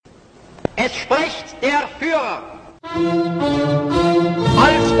Es spricht der Führer.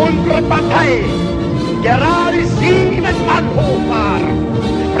 Als unsere Partei gerade 7 Mann hoch war,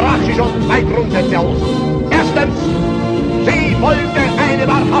 sprach sie schon 2 Grundsätze aus. Erstens, sie wollte eine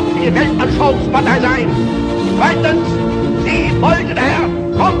wahrhaftige Weltanschauungspartei sein. Zweitens, sie wollte daher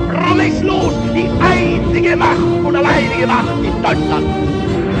kompromisslos die einzige Macht und alleinige Macht in Deutschland.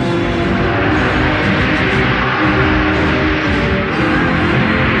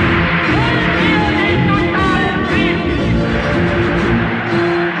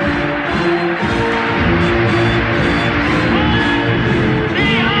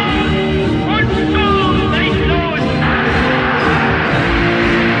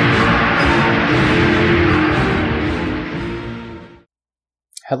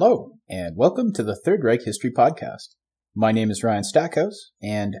 Hello, and welcome to the Third Reich History Podcast. My name is Ryan Stackhouse,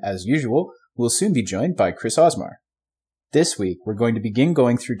 and as usual, we'll soon be joined by Chris Osmar. This week, we're going to begin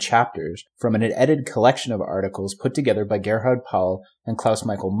going through chapters from an edited collection of articles put together by Gerhard Paul and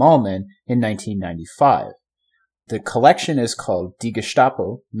Klaus-Michael Malmann in 1995. The collection is called Die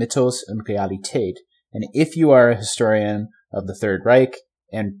Gestapo, Mythos und Realität, and if you are a historian of the Third Reich,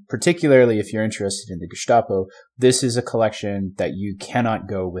 and particularly if you're interested in the Gestapo, this is a collection that you cannot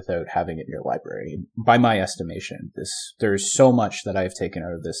go without having in your library. By my estimation, there's so much that I've taken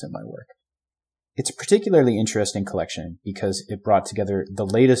out of this in my work. It's a particularly interesting collection because it brought together the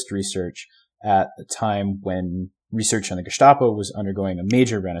latest research at a time when research on the Gestapo was undergoing a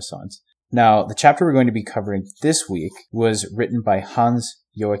major renaissance. Now, the chapter we're going to be covering this week was written by Hans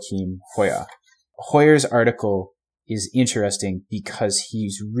Joachim Heuer. Heuer's article is interesting because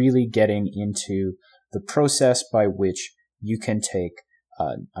he's really getting into the process by which you can take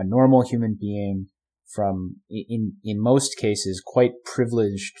a normal human being from, in most cases, quite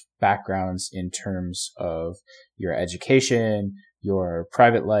privileged backgrounds in terms of your education, your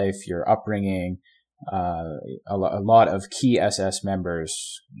private life, your upbringing. A lot of key SS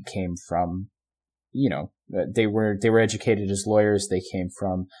members came from, they were educated as lawyers. They came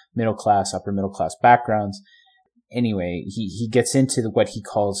from upper middle class backgrounds. Anyway, he gets into what he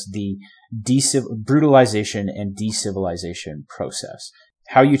calls the brutalization and decivilization process.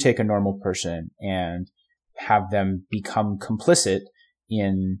 How you take a normal person and have them become complicit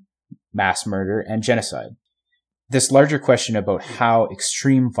in mass murder and genocide. This larger question about how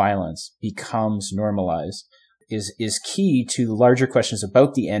extreme violence becomes normalized is key to the larger questions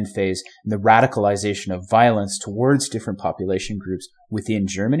about the end phase and the radicalization of violence towards different population groups within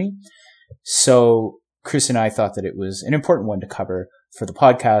Germany. So Chris and I thought that it was an important one to cover for the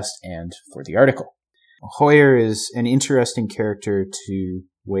podcast and for the article. Heuer is an interesting character to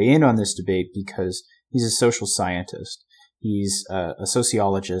weigh in on this debate because he's a social scientist. He's a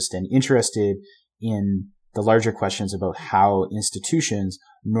sociologist and interested in the larger questions about how institutions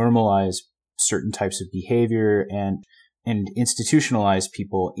normalize certain types of behavior and institutionalize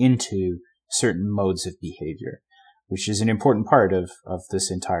people into certain modes of behavior, which is an important part of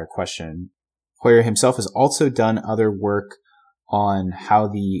this entire question. Heuer himself has also done other work on how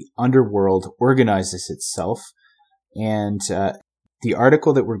the underworld organizes itself. And the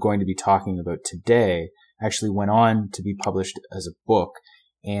article that we're going to be talking about today actually went on to be published as a book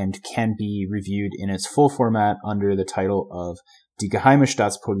and can be reviewed in its full format under the title of Die Geheime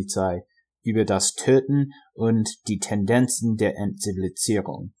Staatspolizei über das Töten und die Tendenzen der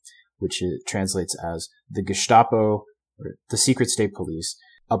Entzivilisierung, which translates as The Gestapo, or the Secret State Police,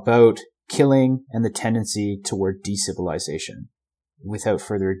 about killing and the tendency toward decivilization. Without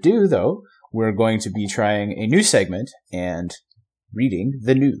further ado, though, we're going to be trying a new segment and reading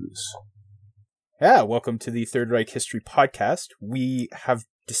the news. Yeah, welcome to the Third Reich History Podcast. We have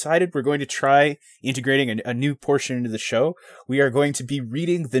decided we're going to try integrating a new portion into the show. We are going to be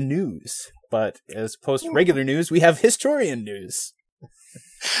reading the news, but as opposed to regular news, we have historian news.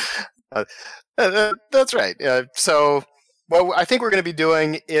 That's right. So what I think we're going to be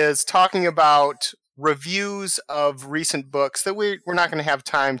doing is talking about reviews of recent books that we're not going to have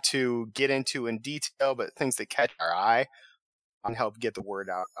time to get into in detail, but things that catch our eye and help get the word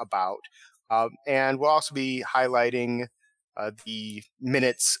out about. And we'll also be highlighting the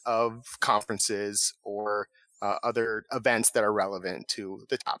minutes of conferences or other events that are relevant to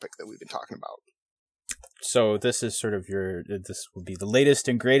the topic that we've been talking about. So this is sort of this will be the latest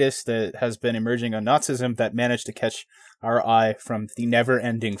and greatest that has been emerging on Nazism that managed to catch our eye from the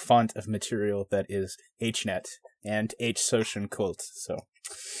never-ending font of material that is HNet and H-Social Kult. So,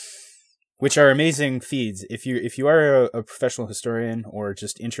 which are amazing feeds. If you are a professional historian or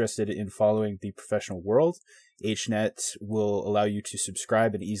just interested in following the professional world, HNet will allow you to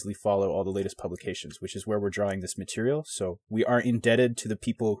subscribe and easily follow all the latest publications, which is where we're drawing this material. So we are indebted to the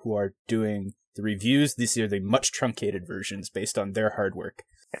people who are doing the reviews. These are the much truncated versions based on their hard work.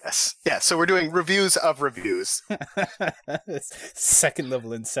 Yes. Yeah, so we're doing reviews of reviews. Second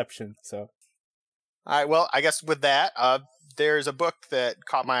level Inception. So, all right, well, I guess with that, there's a book that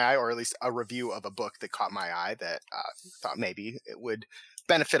caught my eye, or at least a review of a book that caught my eye that thought maybe it would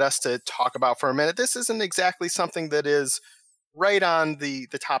benefit us to talk about for a minute. This isn't exactly something that is right on the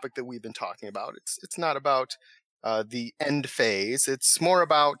topic that we've been talking about. It's not about the end phase. It's more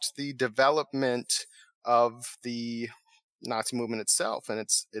about the development of the Nazi movement itself and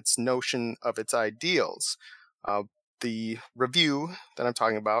its notion of its ideals. The review that I'm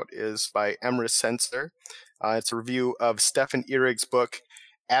talking about is by Emrys Sensler. It's a review of Stefan Ihrigg's book,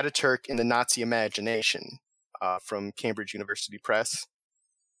 Ataturk in the Nazi Imagination, from Cambridge University Press,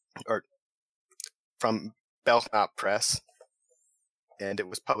 or from Belknap Press, and it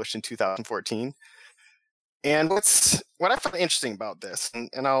was published in 2014. And what I found interesting about this,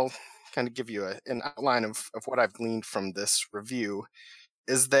 and I'll kind of give you an outline of what I've gleaned from this review,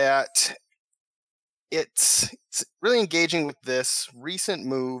 is that it's really engaging with this recent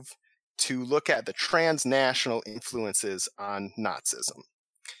move to look at the transnational influences on Nazism.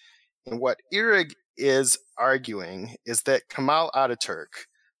 And what Ihrig is arguing is that Kemal Ataturk,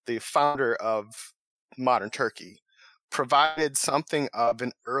 the founder of modern Turkey, provided something of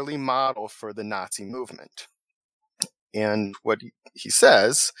an early model for the Nazi movement. And what he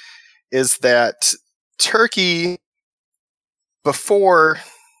says is that Turkey, before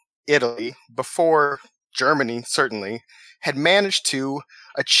Italy, before Germany certainly, had managed to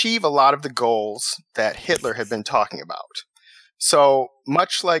achieve a lot of the goals that Hitler had been talking about. So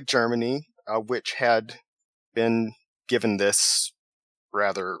much like Germany, which had been given this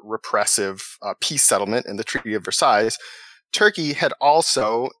rather repressive peace settlement in the Treaty of Versailles, Turkey had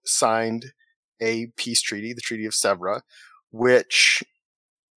also signed a peace treaty, the Treaty of Sèvres, which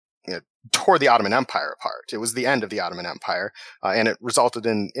tore the Ottoman Empire apart. It was the end of the Ottoman Empire, and it resulted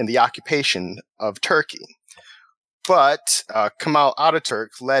in the occupation of Turkey. But Kemal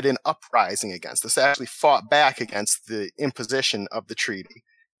Ataturk led an uprising against this, actually fought back against the imposition of the treaty,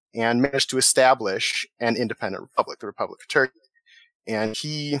 and managed to establish an independent republic, the Republic of Turkey. And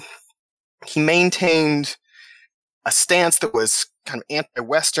he maintained a stance that was kind of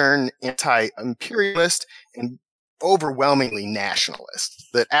anti-Western, anti-imperialist, and overwhelmingly nationalist.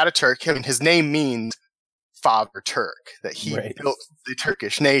 That Ataturk, I mean, his name means Father Turk, that he built the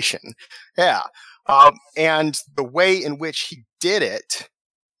Turkish nation. Yeah. And the way in which he did it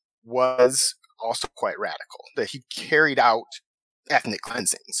was also quite radical, that he carried out ethnic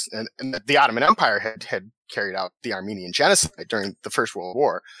cleansings. And the Ottoman Empire had carried out the Armenian genocide during the First World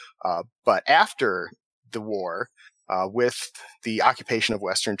War. But after the war, with the occupation of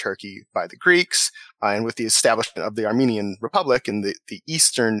Western Turkey by the Greeks, and with the establishment of the Armenian Republic in the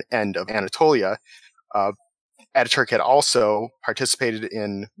eastern end of Anatolia, Ataturk had also participated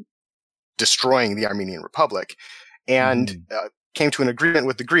in destroying the Armenian Republic, and came to an agreement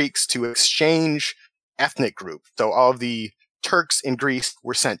with the Greeks to exchange ethnic groups. So all of the Turks in Greece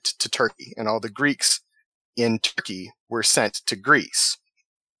were sent to Turkey, and all the Greeks in Turkey were sent to Greece.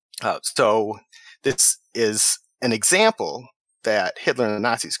 So this is an example that Hitler and the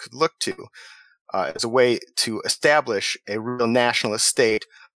Nazis could look to as a way to establish a real nationalist state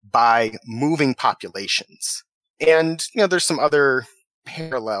by moving populations. And, there's some other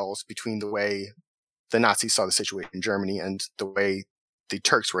parallels between the way the Nazis saw the situation in Germany and the way the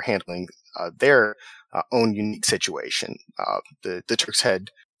Turks were handling their own unique situation. The Turks had,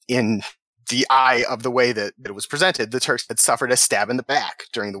 in the eye of the way that it was presented, the Turks had suffered a stab in the back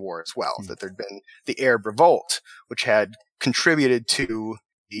during the war as well, that there'd been the Arab Revolt, which had contributed to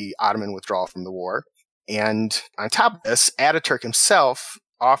the Ottoman withdrawal from the war. And on top of this, Ataturk himself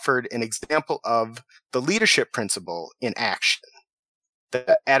offered an example of the leadership principle in action.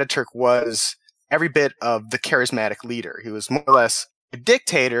 That Ataturk was every bit of the charismatic leader. He was more or less a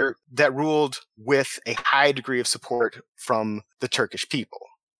dictator that ruled with a high degree of support from the Turkish people.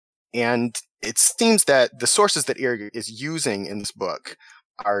 And it seems that the sources that Ihrig is using in this book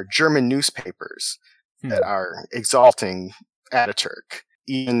are German newspapers that are exalting Ataturk,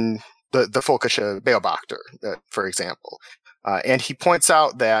 even the Völkische Beobachter, for example. And he points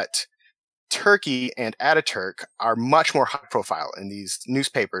out that Turkey and Ataturk are much more high profile in these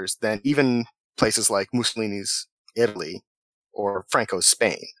newspapers than even places like Mussolini's Italy or Franco's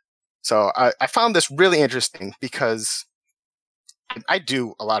Spain. So I found this really interesting because I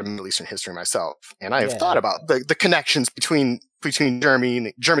do a lot of Middle Eastern history myself, and I have thought about the connections between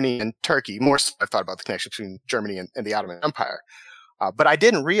Germany and Turkey. More so, I've thought about the connection between Germany and the Ottoman Empire. But I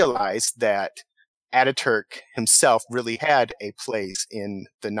didn't realize that Ataturk himself really had a place in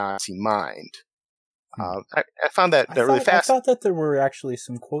the Nazi mind. I found that really fascinating. I thought that there were actually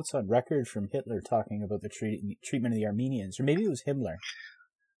some quotes on record from Hitler talking about the treatment of the Armenians, or maybe it was Himmler.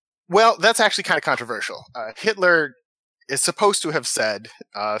 Well, that's actually kind of controversial. Hitler is supposed to have said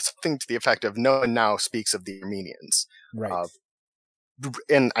something to the effect of, "No one now speaks of the Armenians." Right.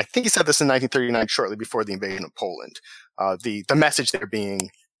 And I think he said this in 1939, shortly before the invasion of Poland. The message there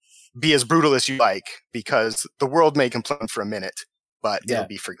being, be as brutal as you like, because the world may complain for a minute, but it'll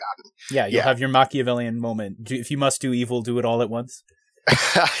be forgotten. Yeah, you'll have your Machiavellian moment. If you must do evil, do it all at once.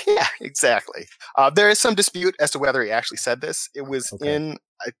 Yeah, exactly. There is some dispute as to whether he actually said this. It was in,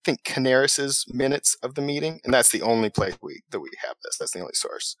 I think, Canaris's minutes of the meeting, and that's the only place that we have this. That's the only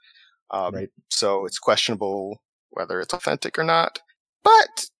source. Right. So it's questionable whether it's authentic or not.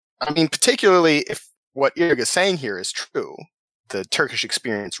 But, I mean, particularly if what Irg is saying here is true, the Turkish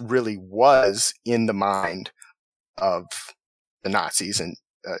experience really was in the mind of the Nazis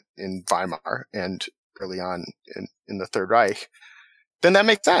in Weimar and early on in the Third Reich, then that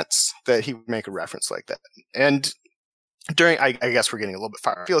makes sense that he would make a reference like that. And during, I guess we're getting a little bit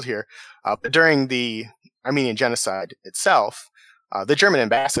far afield here, but during the Armenian genocide itself, the German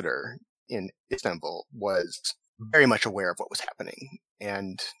ambassador in Istanbul was very much aware of what was happening.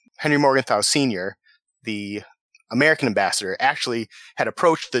 And Henry Morgenthau Sr., the American ambassador, actually had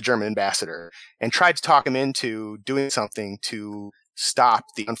approached the German ambassador and tried to talk him into doing something to stop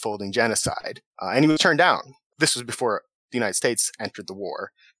the unfolding genocide. And he was turned down. This was before the United States entered the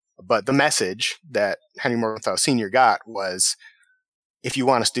war. But the message that Henry Morgenthau Sr. got was, if you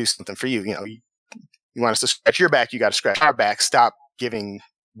want us to do something for you, you want us to scratch your back, you got to scratch our back. Stop giving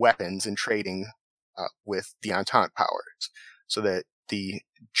weapons and trading with the Entente powers. So that the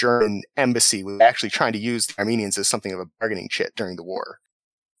German embassy was actually trying to use the Armenians as something of a bargaining chip during the war.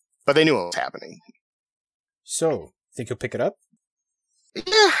 But they knew what was happening. So, think you'll pick it up? Yeah,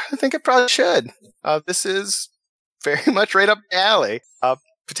 I think it probably should. This is very much right up the alley,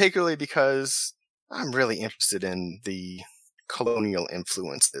 particularly because I'm really interested in the colonial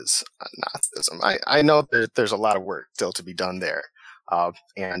influences on Nazism. I know that there's a lot of work still to be done there,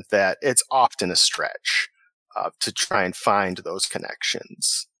 and that it's often a stretch to try and find those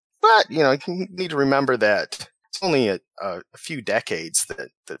connections. But, you need to remember that it's only a few decades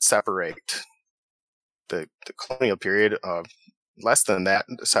that separate the colonial period, less than that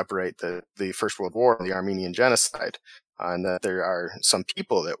separate the First World War and the Armenian genocide, and that there are some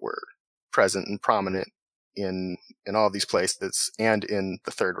people that were present and prominent in all these places and in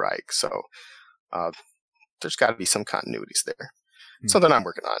the Third Reich. So there's got to be some continuities there. Something I'm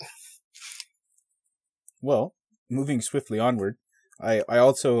working on. Well, moving swiftly onward, I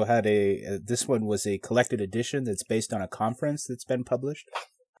also had this one was a collected edition that's based on a conference that's been published.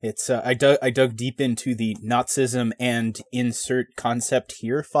 It's I dug deep into the Nazism and insert concept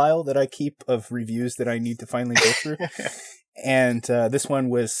here file that I keep of reviews that I need to finally go through. And this one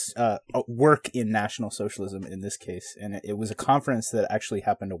was work in National Socialism in this case. And it was a conference that actually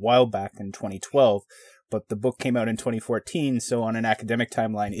happened a while back in 2012, but the book came out in 2014, so on an academic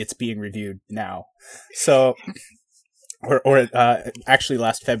timeline, it's being reviewed now. So, or actually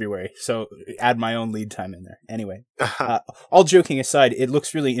last February, so add my own lead time in there. Anyway, all joking aside, it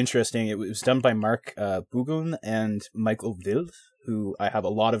looks really interesting. It was done by Mark Bugun and Michael Wild, who I have a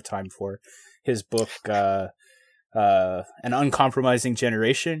lot of time for. His book, An Uncompromising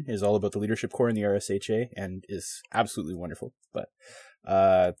Generation, is all about the leadership corps in the RSHA and is absolutely wonderful. But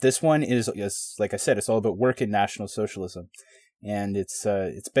this one is, like I said, it's all about work in National Socialism, and it's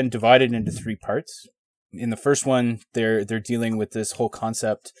been divided into three parts. In the first one, they're dealing with this whole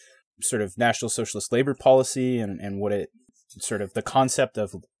concept, sort of National Socialist labor policy, and what it sort of the concept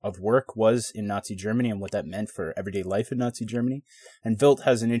of work was in Nazi Germany and what that meant for everyday life in Nazi Germany. And Wild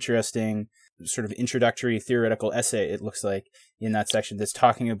has an interesting sort of introductory theoretical essay, it looks like, in that section that's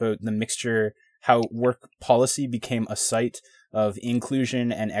talking about the mixture, how work policy became a site of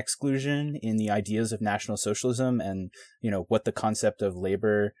inclusion and exclusion in the ideas of National Socialism, and what the concept of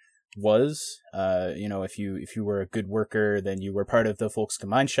labor was. If you were a good worker, then you were part of the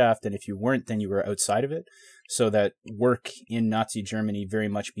Volksgemeinschaft, and if you weren't, then you were outside of it. So that work in Nazi Germany very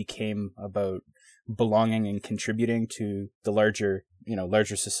much became about belonging and contributing to the larger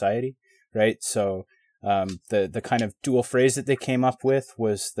society, right? So the kind of dual phrase that they came up with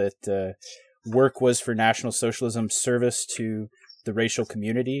was that work was for National Socialism service to the racial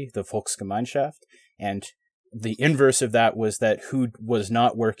community, the Volksgemeinschaft, and the inverse of that was that who was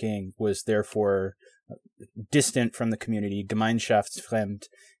not working was therefore distant from the community, gemeinschaftsfremd,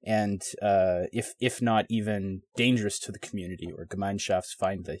 and if not even dangerous to the community, or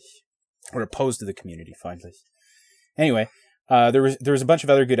gemeinschaftsfeindlich, or opposed to the community, feindlich. Anyway, there was a bunch of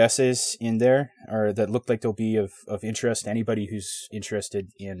other good essays in there, or that looked like they'll be of interest to anybody who's interested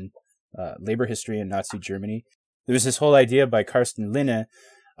in labor history in Nazi Germany. There was this whole idea by Carsten Linne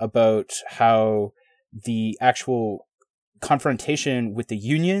about how the actual confrontation with the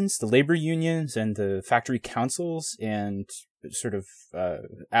unions, the labor unions and the factory councils, and sort of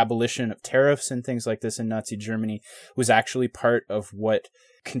abolition of tariffs and things like this in Nazi Germany was actually part of what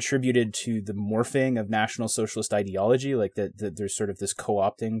contributed to the morphing of National Socialist ideology, like that there's sort of this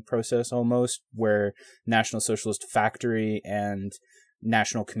co-opting process almost, where National Socialist factory and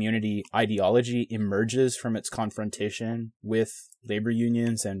national community ideology emerges from its confrontation with labor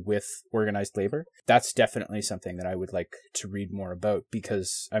unions and with organized labor. That's definitely something that I would like to read more about,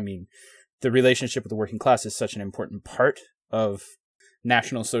 because, I mean, the relationship with the working class is such an important part of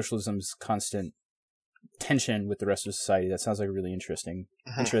National Socialism's constant tension with the rest of society. That sounds like a really interesting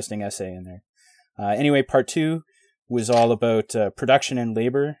essay in there. Anyway, part 2 was all about production and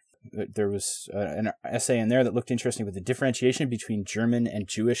labor. There was an essay in there that looked interesting with the differentiation between German and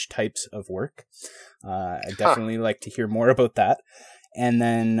Jewish types of work. I'd definitely like to hear more about that. And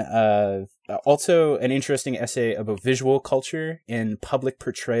then also an interesting essay about visual culture in public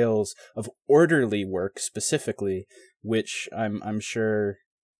portrayals of orderly work specifically, which I'm sure,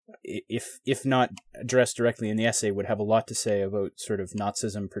 if not addressed directly in the essay, would have a lot to say about sort of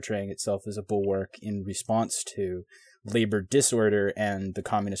Nazism portraying itself as a bulwark in response to labor disorder and the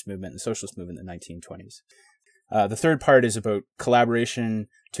communist movement and the socialist movement in the 1920s. The third part is about collaboration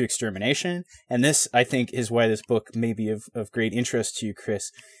to extermination, and this, I think, is why this book may be of great interest to you,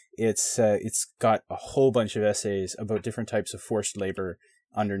 Chris. It's got a whole bunch of essays about different types of forced labor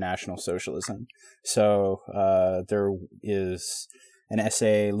under National Socialism. So there is an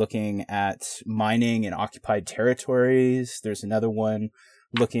essay looking at mining in occupied territories. There's another one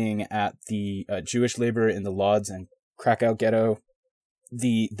looking at the Jewish labor in the Lodz and Krakow ghetto.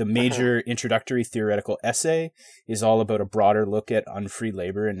 The major introductory theoretical essay is all about a broader look at unfree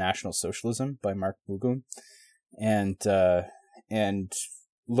labor in National Socialism by Mark Bugum, and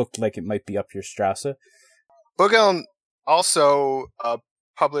looked like it might be up your Strasse. Bugum also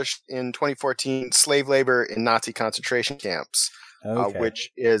published in 2014 Slave Labor in Nazi Concentration Camps, which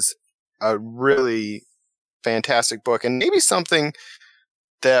is a really fantastic book, and maybe something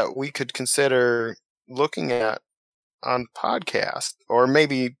that we could consider looking at on the podcast, or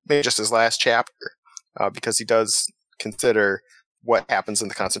maybe just his last chapter, because he does consider what happens in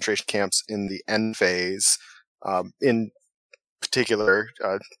the concentration camps in the end phase, in particular,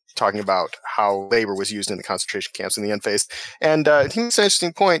 talking about how labor was used in the concentration camps in the end phase. And he makes some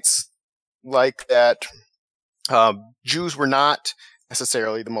interesting points, like that Jews were not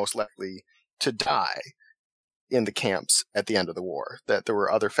necessarily the most likely to die in the camps at the end of the war, that there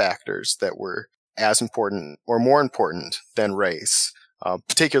were other factors that were as important or more important than race,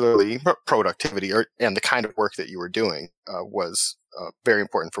 particularly productivity and the kind of work that you were doing was very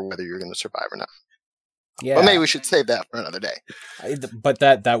important for whether you're going to survive or not. Yeah. But maybe we should save that for another day. But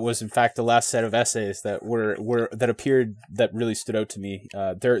that was in fact the last set of essays that that appeared that really stood out to me.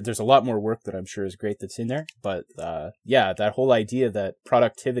 There's a lot more work that I'm sure is great that's in there, but yeah, that whole idea that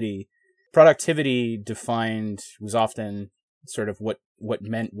productivity defined was often sort of what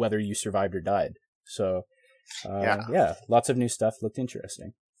meant whether you survived or died. So yeah, lots of new stuff. Looked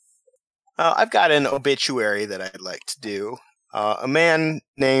interesting. I've got an obituary that I'd like to do. A man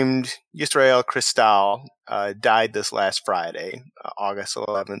named Yisrael Kristall died this last Friday, August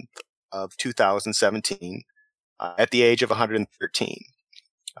 11th of 2017, at the age of 113.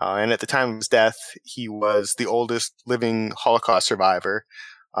 And at the time of his death, he was the oldest living Holocaust survivor,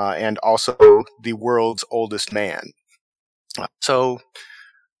 and also the world's oldest man. So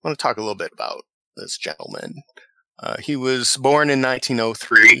I want to talk a little bit about this gentleman. He was born in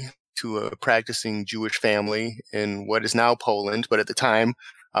 1903 to a practicing Jewish family in what is now Poland, but at the time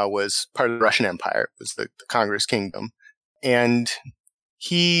was part of the Russian Empire. It was the Congress Kingdom. And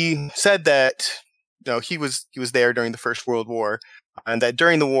he said that he was there during the First World War, and that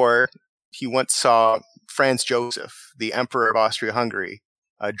during the war he once saw Franz Joseph, the Emperor of Austria-Hungary,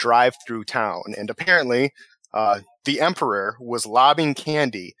 drive through town, and apparently the emperor was lobbing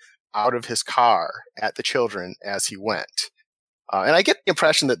candy out of his car at the children as he went. And I get the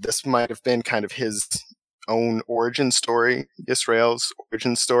impression that this might have been kind of his own origin story, Yisrael's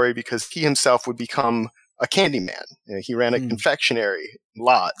origin story, because he himself would become a candy man. He ran a confectionery,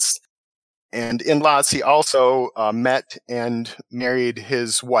 Lodz. And in Lotz, he also met and married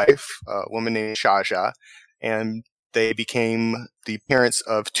his wife, a woman named Shaja, and they became the parents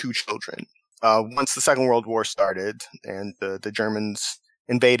of 2 children. Once the Second World War started and the Germans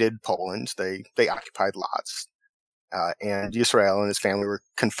invaded Poland, they occupied Lotz. And Yisrael and his family were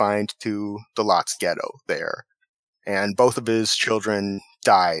confined to the Lotz ghetto there. And both of his children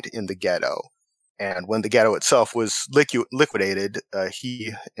died in the ghetto. And when the ghetto itself was liquidated,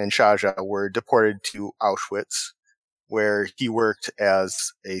 he and Shaja were deported to Auschwitz, where he worked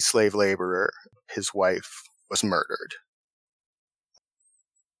as a slave laborer. His wife was murdered.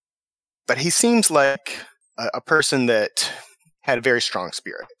 But he seems like a person that had a very strong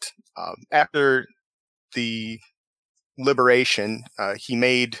spirit. After the liberation, he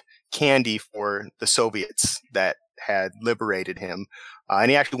made candy for the Soviets that had liberated him. And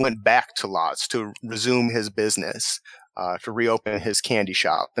he actually went back to Lotz to resume his business, to reopen his candy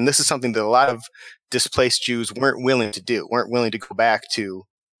shop. And this is something that a lot of displaced Jews weren't willing to do, weren't willing to go back to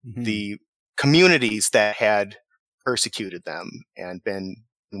the communities that had persecuted them and been,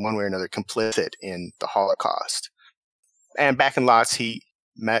 in one way or another, complicit in the Holocaust. And back in Lotz, he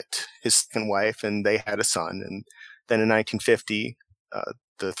met his second wife, and they had a son. And then in 1950,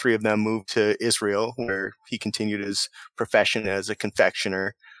 the 3 of them moved to Israel, where he continued his profession as a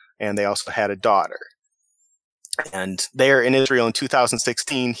confectioner, and they also had a daughter. And there in Israel in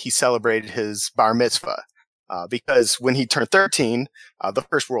 2016, he celebrated his bar mitzvah, because when he turned 13, the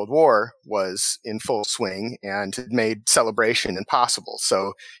First World War was in full swing and it made celebration impossible.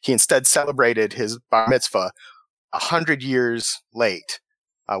 So he instead celebrated his bar mitzvah 100 years late,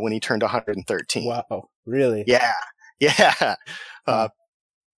 when he turned 113. Wow, really? Yeah.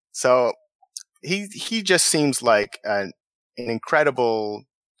 So he just seems like an incredible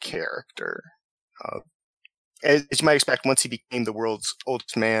character. As you might expect, once he became the world's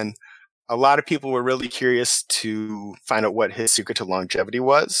oldest man, a lot of people were really curious to find out what his secret to longevity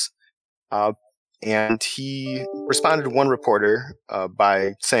was. And he responded to one reporter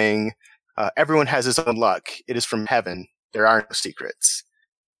by saying, everyone has his own luck. It is from heaven. There are no secrets.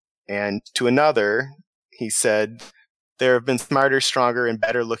 And to another, he said, there have been smarter, stronger, and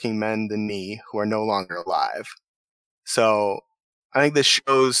better looking men than me who are no longer alive. So I think this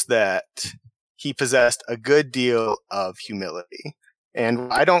shows that he possessed a good deal of humility.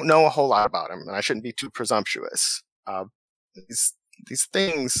 And I don't know a whole lot about him, and I shouldn't be too presumptuous. These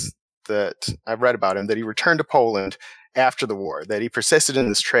things that I've read about him, that he returned to Poland after the war, that he persisted in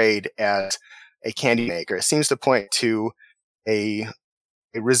this trade as a candy maker, it seems to point to a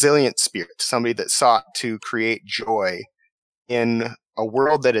resilient spirit, somebody that sought to create joy in a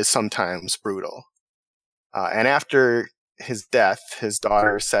world that is sometimes brutal. And after his death, his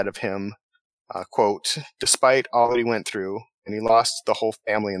daughter said of him, quote, despite all that he went through, and he lost the whole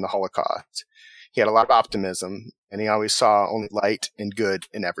family in the Holocaust, he had a lot of optimism, and he always saw only light and good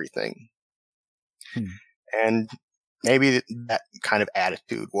in everything. And maybe that kind of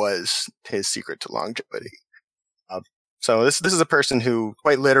attitude was his secret to longevity. So this is a person who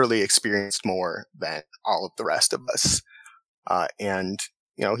quite literally experienced more than all of the rest of us. And,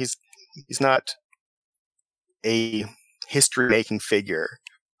 you know, he's not a history-making figure,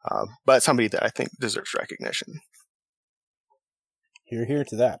 but somebody that I think deserves recognition. Hear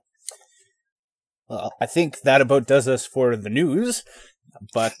to that. Well, I think that about does us for the news,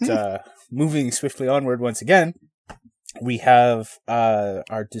 but moving swiftly onward once again, we have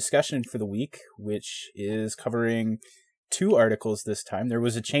our discussion for the week, which is covering 2 articles this time. There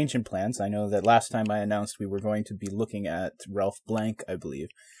was a change in plans. I know that last time I announced we were going to be looking at Ralph Blank, I believe.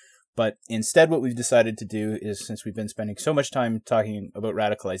 But instead what we've decided to do is, since we've been spending so much time talking about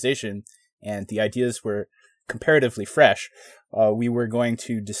radicalization and the ideas were comparatively fresh, we were going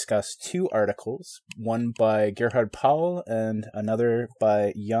to discuss 2 articles, one by Gerhard Paul and another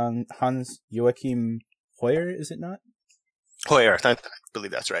by Hans Joachim Heuer, is it not? Heuer, I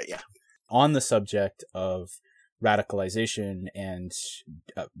believe that's right, yeah. On the subject of radicalization and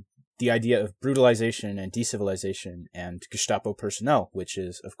the idea of brutalization and decivilization and Gestapo personnel, which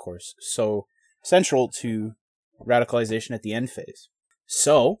is, of course, so central to radicalization at the end phase.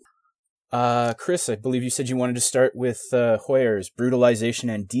 So, Chris, I believe you said you wanted to start with Heuer's brutalization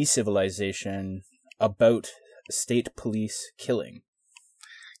and decivilization about state police killing.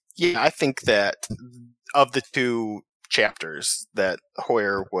 Yeah, I think that of the 2 chapters, that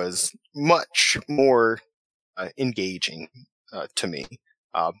Heuer was much more engaging to me.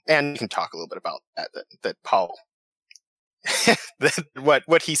 And you can talk a little bit about that Paul,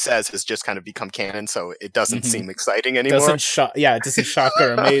 what he says has just kind of become canon, so it doesn't seem exciting anymore. It doesn't shock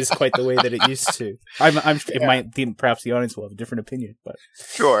or amaze quite the way that it used to. It might be, perhaps the audience will have a different opinion, but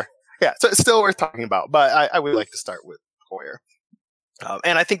sure. Yeah, so it's still worth talking about, but I would like to start with Hoyer.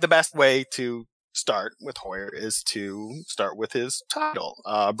 And I think the best way to start with Hoyer is to start with his title,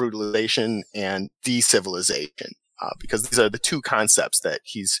 brutalization and decivilization, because these are the two concepts that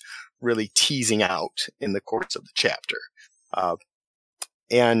he's really teasing out in the course of the chapter.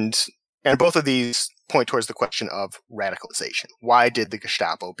 And both of these point towards the question of radicalization. Why did the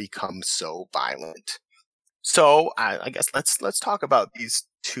Gestapo become so violent? So I guess let's talk about these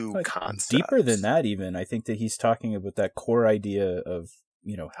two concepts. Deeper than that, even I think that he's talking about that core idea of,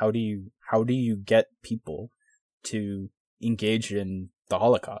 how do you get people to engage in the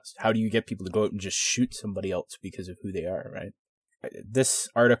Holocaust? How do you get people to go out and just shoot somebody else because of who they are, right? This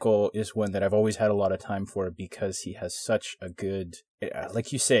article is one that I've always had a lot of time for because he has such a good,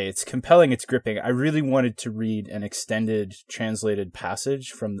 like you say, it's compelling, it's gripping. I really wanted to read an extended translated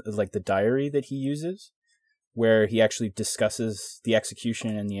passage from like the diary that he uses, where he actually discusses the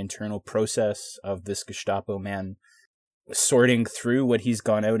execution and the internal process of this Gestapo man sorting through what he's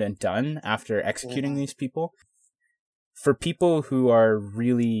gone out and done after executing these people. For people who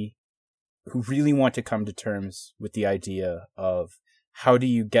really want to come to terms with the idea of how do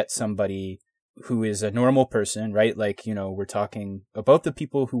you get somebody who is a normal person, right? Like, we're talking about the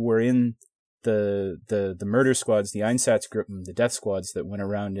people who were in the murder squads, the Einsatzgruppen, the death squads that went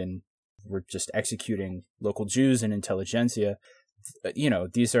around and were just executing local Jews and intelligentsia.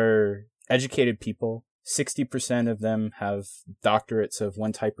 These are educated people. 60% of them have doctorates of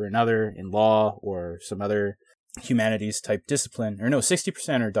one type or another in law or some other humanities type discipline. Or no,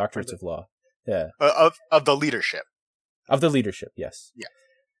 60% are doctorates of law. Yeah. Of the leadership. Of the leadership, yes. Yeah.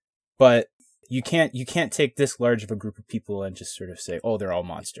 But you can't take this large of a group of people and just sort of say, oh, they're all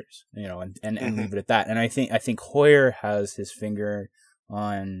monsters, and leave it at that. And I think Hoyer has his finger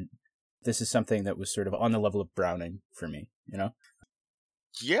on, this is something that was sort of on the level of Browning for me,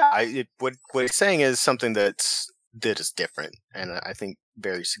 Yeah, what he's saying is something that is different, and I think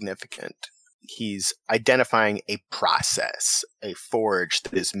very significant. He's identifying a process, a forge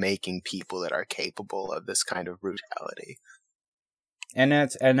that is making people that are capable of this kind of brutality. And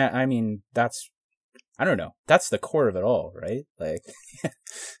that's I don't know, that's the core of it all, right? Like,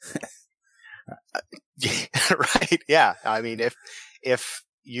 right? Yeah. I mean, if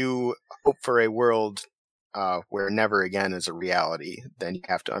you hope for a world where never again is a reality, then you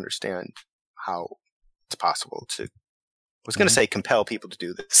have to understand how it's possible to, I was going to say compel people to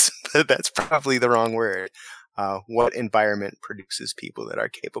do this, but that's probably the wrong word. What environment produces people that are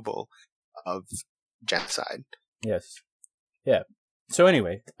capable of genocide? Yes. Yeah. So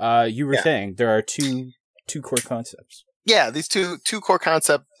anyway, you were saying there are two core concepts. Yeah, these two core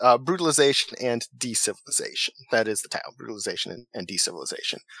concepts, brutalization and decivilization. That is the title, brutalization and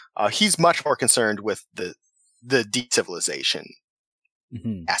decivilization. He's much more concerned with the decivilization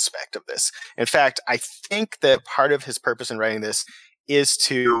aspect of this. In fact, I think that part of his purpose in writing this is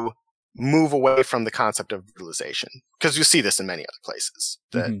to move away from the concept of brutalization, because you see this in many other places,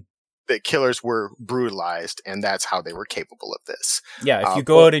 that killers were brutalized, and that's how they were capable of this. Yeah, if you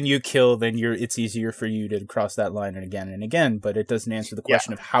go out and you kill, then it's easier for you to cross that line and again, but it doesn't answer the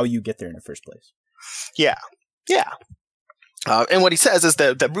question of how you get there in the first place. Yeah. And what he says is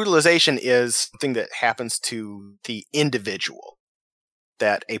that brutalization is something that happens to the individual,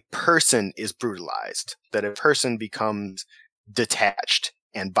 that a person is brutalized, that a person becomes detached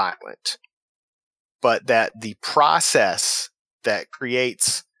and violent, but that the process that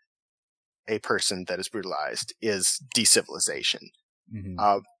creates a person that is brutalized is decivilization.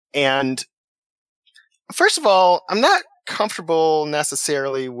 And first of all, I'm not comfortable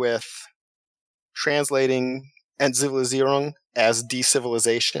necessarily with translating Entzivilisierung as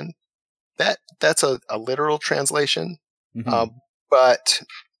decivilization. That's a literal translation. But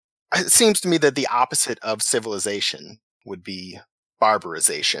it seems to me that the opposite of civilization would be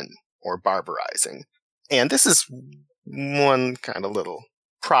barbarization or barbarizing. And this is one kind of little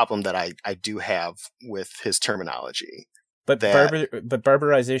problem that I do have with his terminology. But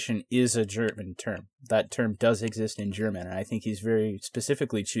barbarization is a German term. That term does exist in German, and I think he's very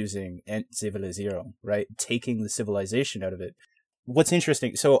specifically choosing Entzivilisierung, right? Taking the civilization out of it. What's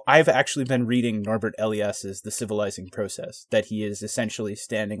interesting, so I've actually been reading Norbert Elias's The Civilizing Process, that he is essentially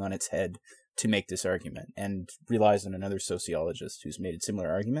standing on its head to make this argument, and relies on another sociologist who's made similar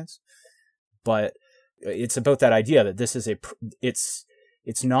arguments. But it's about that idea that this is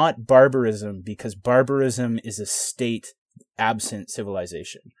it's not barbarism, because barbarism is a state absent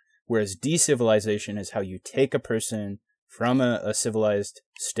civilization, whereas decivilization is how you take a person from a civilized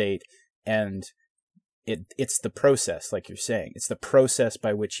state, and it's the process, like you're saying. It's the process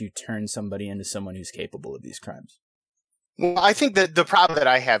by which you turn somebody into someone who's capable of these crimes. Well, I think that the problem that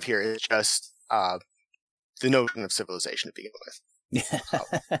I have here is just the notion of civilization to begin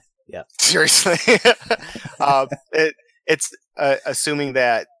with. Yeah. Seriously, it's assuming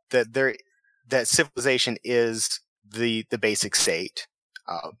that civilization is the basic state.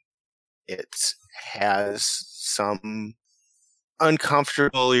 It has some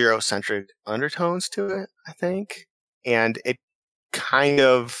uncomfortable Eurocentric undertones to it, I think, and it kind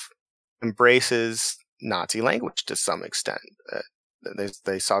of embraces Nazi language to some extent.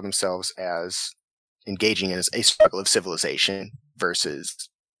 They saw themselves as engaging in a struggle of civilization versus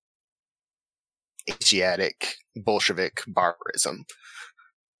Asiatic Bolshevik barbarism.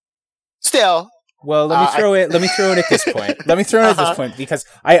 Still, well, let me throw it at this point. Let me throw it at this point because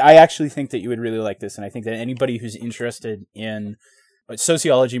I actually think that you would really like this, and I think that anybody who's interested in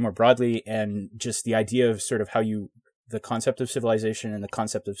sociology more broadly and just the idea of sort of how the concept of civilization and the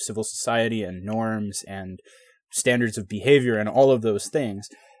concept of civil society and norms and standards of behavior and all of those things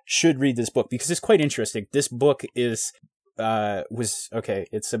should read this book because it's quite interesting. This book it's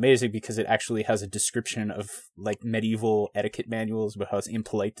amazing because it actually has a description of like medieval etiquette manuals about how it's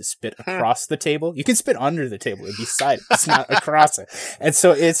impolite to spit across the table. You can spit under the table; it'd be side. It's not across it. And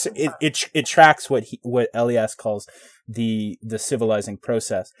so it tracks what Elias calls the civilizing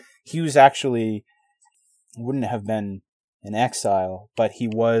process. He was actually wouldn't have been in exile, but he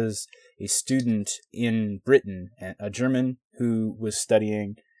was a student in Britain, a German who was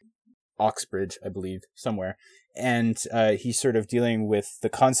studying Oxbridge, I believe, somewhere. And he's sort of dealing with the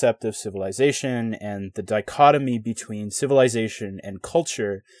concept of civilization and the dichotomy between civilization and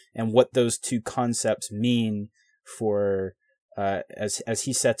culture and what those two concepts mean for, as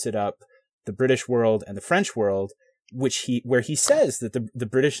he sets it up, the British world and the French world, where he says that the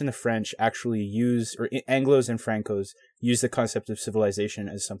British and the French actually use, or Anglos and Francos use the concept of civilization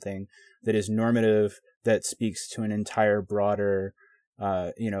as something that is normative, that speaks to an entire broader,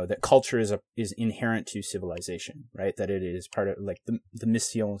 that culture is inherent to civilization, right? That it is part of like the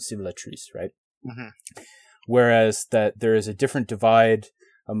mission civilisatrice, right? Mm-hmm. Whereas that there is a different divide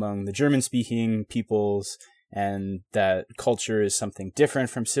among the German-speaking peoples, and that culture is something different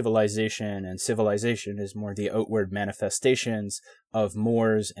from civilization, and civilization is more the outward manifestations of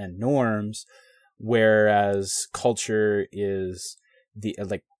mores and norms, whereas culture is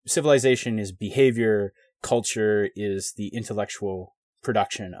civilization is behavior, culture is the intellectual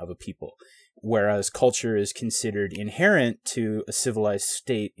production of a people, whereas culture is considered inherent to a civilized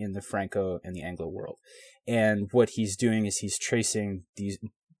state in the Franco and the Anglo world. And what he's doing is he's tracing these,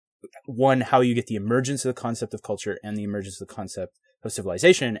 one, how you get the emergence of the concept of culture and the emergence of the concept of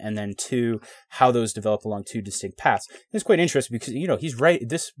civilization, and then two, how those develop along two distinct paths. And it's quite interesting because, he's right.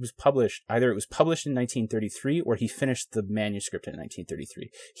 This was published, either it was published in 1933 or he finished the manuscript in 1933.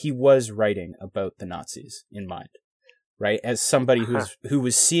 He was writing about the Nazis in mind, right? As somebody who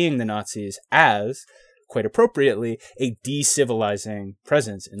was seeing the Nazis as, quite appropriately, a decivilizing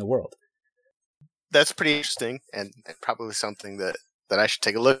presence in the world. That's pretty interesting, and probably something that I should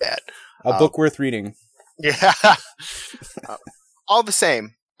take a look at. A book worth reading. Yeah. All the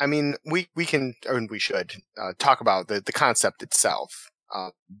same, I mean, we can, or we should, talk about the concept itself,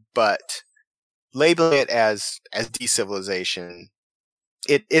 but labeling it as decivilization,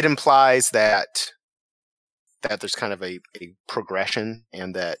 it implies that there's kind of a progression,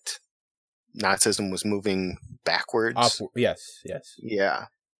 and that Nazism was moving backwards. Yes. Yeah.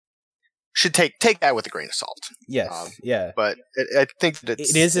 Should take that with a grain of salt. Yes, yeah. But I think that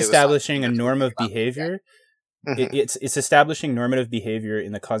it is establishing a norm of behavior. Mm-hmm. It's establishing normative behavior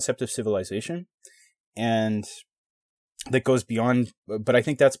in the concept of civilization, and that goes beyond. But I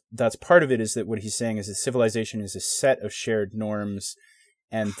think that's part of it. Is that what he's saying is that civilization is a set of shared norms,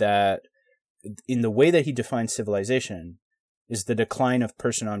 and that in the way that he defines civilization is the decline of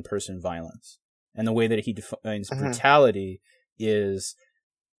person-on-person violence, and the way that he defines brutality is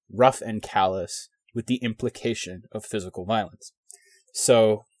rough and callous with the implication of physical violence.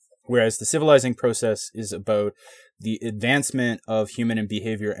 So, whereas the civilizing process is about the advancement of human and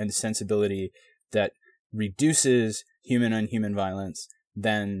behavior and sensibility that reduces human on human violence,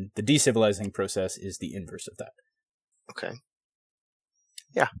 then the decivilizing process is the inverse of that. Okay.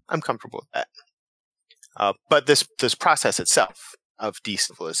 Yeah, I'm comfortable with that. But this process itself of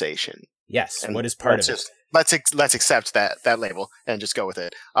decivilization. Yes, what is part of it? Let's accept that label and just go with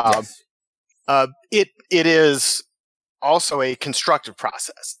it. Yes. It is also a constructive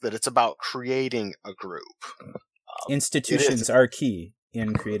process, that it's about creating a group. Institutions are key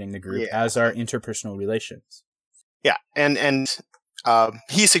in creating the group, as are interpersonal relations. Yeah, and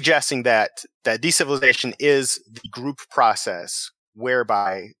he's suggesting that decivilization is the group process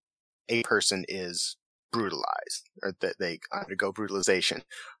whereby a person is brutalized, or that they undergo brutalization.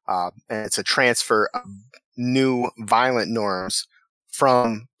 And it's a transfer of new violent norms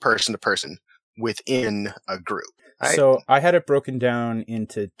from person to person within a group. Right? So I had it broken down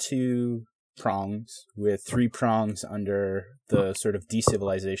into 2 prongs with 3 prongs under the sort of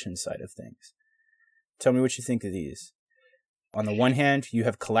decivilization side of things. Tell me what you think of these. On the one hand, you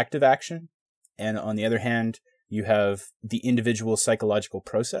have collective action, and on the other hand, you have the individual psychological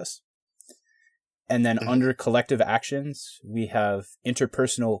process. And then under collective actions, we have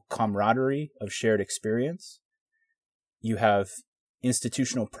interpersonal camaraderie of shared experience. You have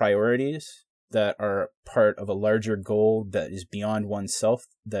institutional priorities that are part of a larger goal that is beyond oneself,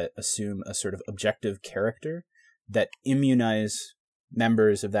 that assume a sort of objective character, that immunize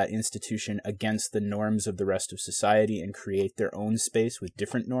members of that institution against the norms of the rest of society and create their own space with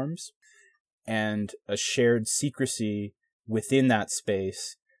different norms, and a shared secrecy within that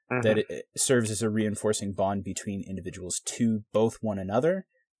space that it serves as a reinforcing bond between individuals to both one another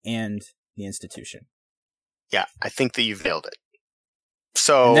and the institution. Yeah, I think that you've nailed it.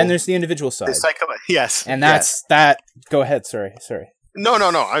 So, and then there's the individual side. Yes. And that's that. Go ahead. Sorry. No.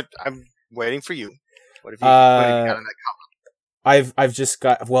 I'm waiting for you. What have you got in that column? I've just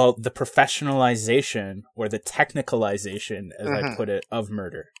got, the professionalization or the technicalization, as I put it, of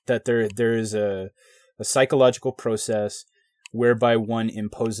murder. That there is a psychological process whereby one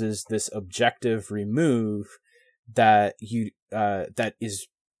imposes this objective remove that that is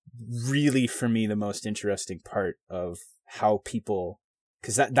really, for me, the most interesting part of how people,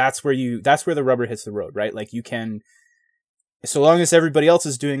 because that's where the rubber hits the road, right? Like, you can, so long as everybody else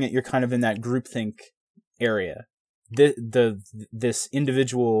is doing it, you're kind of in that groupthink area. This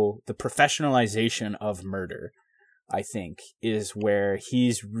individual, the professionalization of murder, I think, is where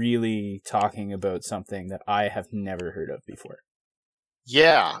he's really talking about something that I have never heard of before.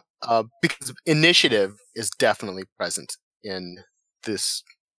 Yeah, because initiative is definitely present in this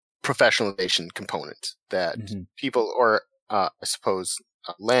professionalization component that people, or I suppose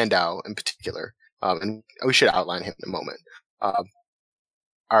Landau in particular, and we should outline him in a moment,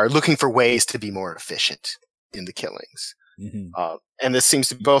 are looking for ways to be more efficient in the killings. And this seems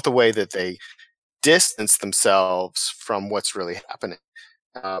to be both a way that they distance themselves from what's really happening,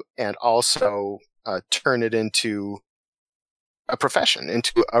 and also turn it into a profession,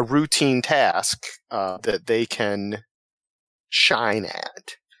 into a routine task that they can shine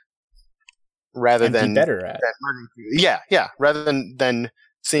at, rather and than be better at. Rather than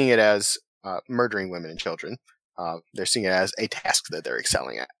seeing it as murdering women and children, they're seeing it as a task that they're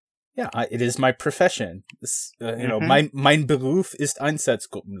excelling at. Yeah, it is my profession. This, mein Beruf ist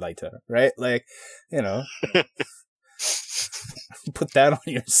Einsatzgruppenleiter, right? Like, put that on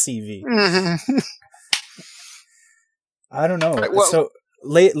your CV. I don't know. Right, well, so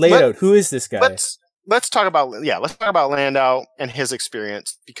lay it out. Who is this guy? Let's talk about Landau and his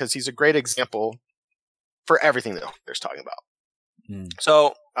experience, because he's a great example for everything that there's talking about.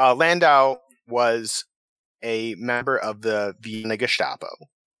 So Landau was a member of the Vienna Gestapo,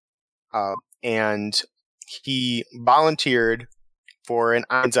 and he volunteered for an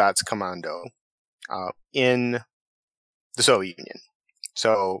Einsatzkommando in the Soviet Union.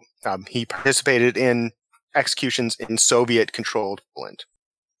 So he participated in executions in Soviet-controlled Poland.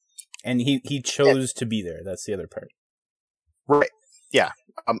 And he chose to be there. That's the other part. Right. Yeah.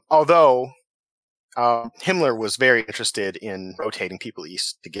 Although Himmler was very interested in rotating people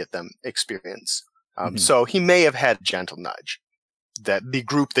east to get them experience. So he may have had a gentle nudge that the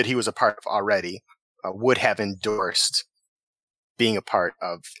group that he was a part of already would have endorsed being a part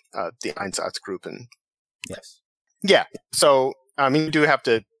of the Einsatzgruppen. Yes. Yeah. So, you do have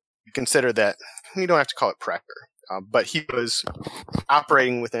to consider that you don't have to call it pressure, but he was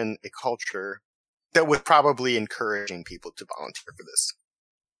operating within a culture that was probably encouraging people to volunteer for this.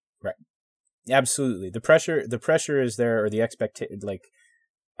 Right. Absolutely. The pressure is there, or the expectation,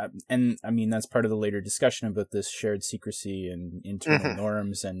 and that's part of the later discussion about this shared secrecy and internal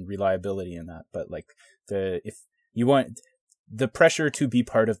norms and reliability in that. But if you want, the pressure to be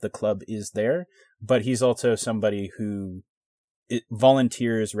part of the club is there, but he's also somebody who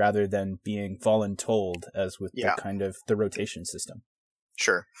volunteers rather than being voluntold, as with the kind of the rotation system.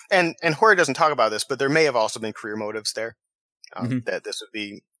 Sure. And Hoare doesn't talk about this, but there may have also been career motives there. That this would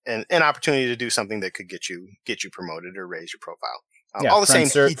be an opportunity to do something that could get you promoted or raise your profile. All the same,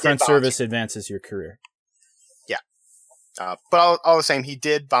 front service advances your career. Yeah. But all the same, he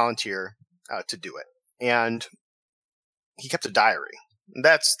did volunteer to do it, and he kept a diary.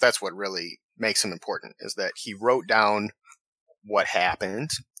 That's what really makes him important, is that he wrote down what happened,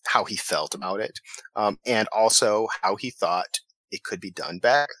 how he felt about it, and also how he thought it could be done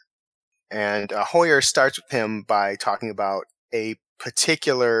better. And Hoyer starts with him by talking about a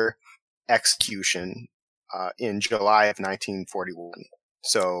particular execution in July of 1941.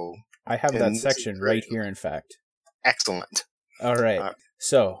 So I have that section right here, in fact. Excellent. All right.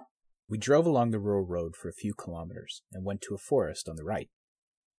 So we drove along the rural road for a few kilometers and went to a forest on the right.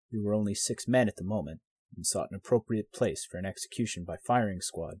 We were only 6 men at the moment and sought an appropriate place for an execution by firing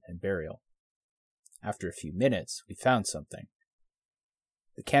squad and burial. After a few minutes, we found something.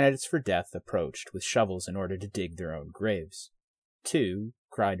 The candidates for death approached with shovels in order to dig their own graves. 2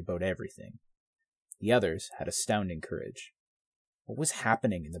 cried about everything. The others had astounding courage. What was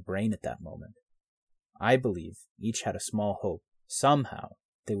happening in the brain at that moment? I believe each had a small hope, somehow,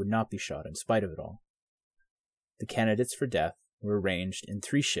 they would not be shot in spite of it all. The candidates for death were arranged in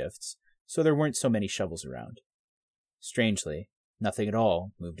 3 shifts, so there weren't so many shovels around. Strangely, nothing at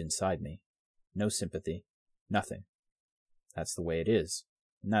all moved inside me. No sympathy. Nothing. That's the way it is,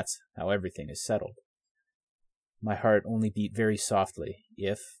 and that's how everything is settled. My heart only beat very softly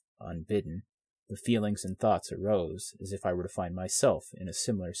if, unbidden, the feelings and thoughts arose as if I were to find myself in a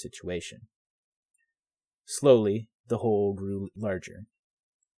similar situation. Slowly, the hole grew larger.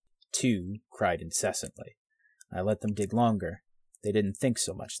 2 cried incessantly. I let them dig longer. They didn't think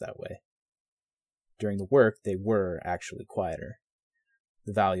so much that way. During the work, they were actually quieter.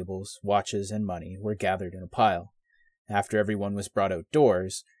 The valuables, watches, and money were gathered in a pile. After everyone was brought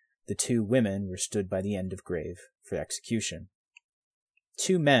outdoors, the 2 women were stood by the end of grave for execution.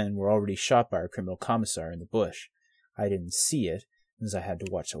 2 men were already shot by our criminal commissar in the bush. I didn't see it, as I had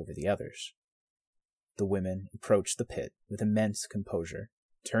to watch over the others. The women approached the pit with immense composure,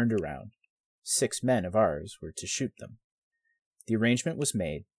 turned around. 6 men of ours were to shoot them. The arrangement was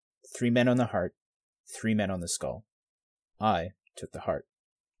made, 3 men on the heart, 3 men on the skull. I took the heart.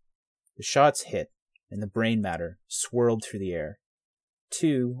 The shots hit, and the brain matter swirled through the air.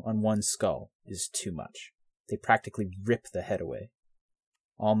 2 on one skull is too much. They practically rip the head away.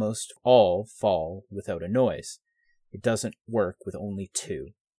 Almost all fall without a noise. It doesn't work with only 2.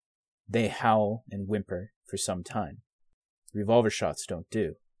 They howl and whimper for some time. Revolver shots don't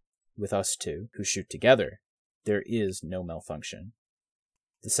do. With us 2, who shoot together, there is no malfunction.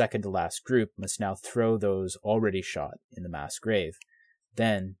 The second to last group must now throw those already shot in the mass grave.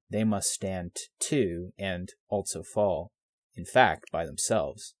 Then they must stand 2 and also fall, in fact by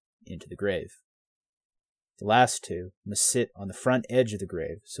themselves, into the grave. The last 2 must sit on the front edge of the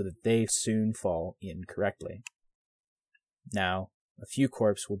grave so that they soon fall in correctly. Now, a few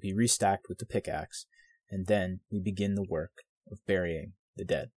corpses will be restacked with the pickaxe, and then we begin the work of burying the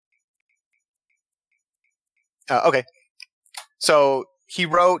dead. Okay. So he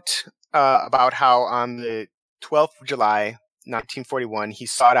wrote about how on the 12th of July, 1941, he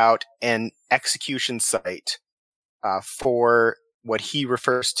sought out an execution site for what he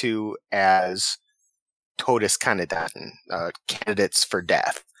refers to as Todeskandidaten, candidates for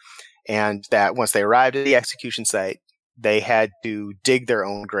death. And that once they arrived at the execution site, they had to dig their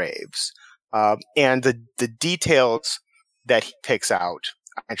own graves. And the details that he picks out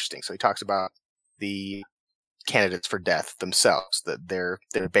are interesting. So he talks about the candidates for death themselves, that they're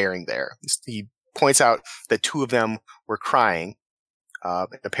bearing there. He points out that 2 of them were crying.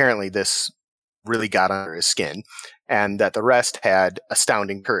 Apparently this really got under his skin, and that the rest had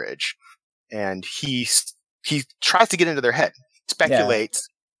astounding courage. And he tries to get into their head, speculates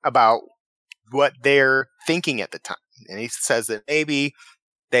about what they're thinking at the time. And he says that maybe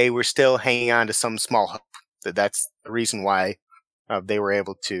they were still hanging on to some small hope, that's the reason why they were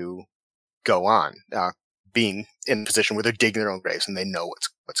able to go on, being in a position where they're digging their own graves and they know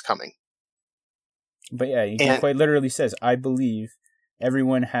what's coming. But yeah, he quite literally says, I believe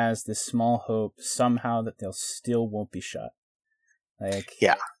everyone has this small hope somehow that they'll still won't be shot. Like,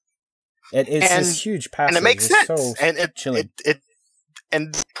 yeah. It's this huge passage. And it makes sense. So and it chilling.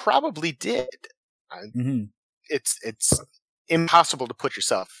 And probably did. Mm-hmm. It's impossible to put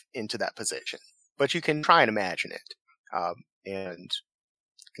yourself into that position, but you can try and imagine it, and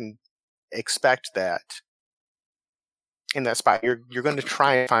you can expect that in that spot you're going to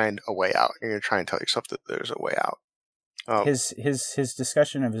try and find a way out. You're going to try and tell yourself that there's a way out. His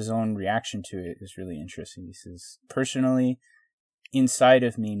discussion of his own reaction to it is really interesting. He says, personally, inside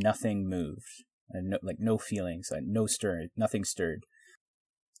of me, nothing moved. No feelings, nothing stirred.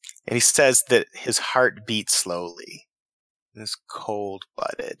 And he says that his heart beat slowly. It was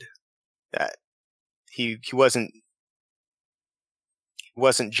cold-blooded. That he wasn't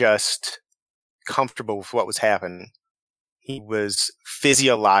just comfortable with what was happening. He was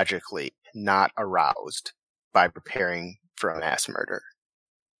physiologically not aroused by preparing for a mass murder.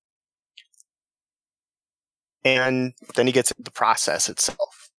 And then he gets into the process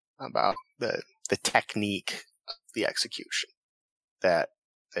itself. about the technique of the execution, that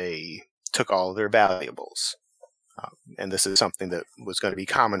they took all of their valuables. And this is something that was going to be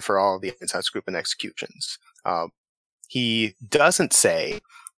common for all of the Einsatzgruppen executions. He doesn't say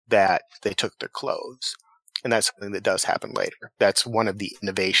that they took their clothes, and that's something that does happen later. That's one of the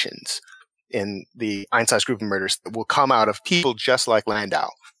innovations in the Einsatzgruppen murders that will come out of people just like Landau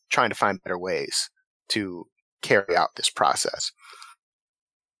trying to find better ways to carry out this process.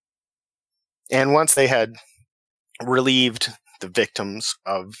 And once they had relieved the victims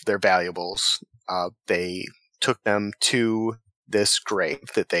of their valuables, they took them to this grave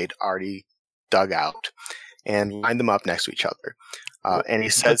that they'd already dug out and lined them up next to each other. And he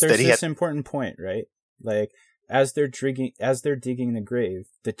says that he had this important point, right? Like, as they're digging the grave,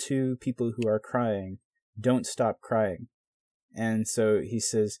 the two people who are crying don't stop crying. And so he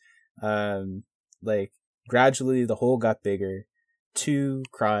says, like, gradually the hole got bigger. Two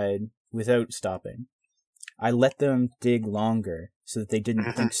cried without stopping. I let them dig longer so that they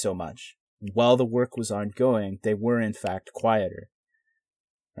didn't think so much. While the work was ongoing, they were in fact quieter.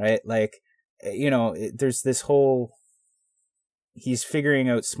 Right? Like, you know, there's this whole... He's figuring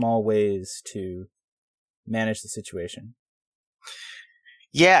out small ways to manage the situation.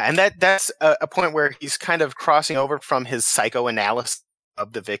 Yeah, and that's a point where he's kind of crossing over from his psychoanalysis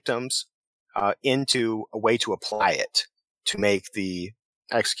of the victims into a way to apply it to make the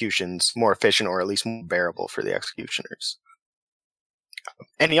executions more efficient, or at least more bearable for the executioners.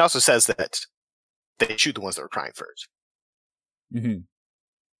 And he also says that they shoot the ones that were crying first.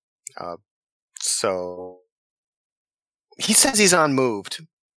 Mm-hmm. So he says he's unmoved,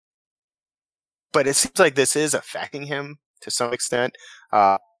 but it seems like this is affecting him to some extent.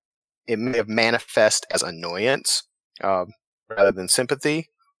 It may have manifest as annoyance rather than sympathy,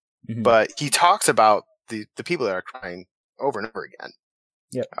 but he talks about the people that are crying over and over again.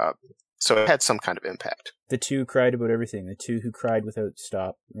 Yep. So it had some kind of impact. The two cried about everything. The two who cried without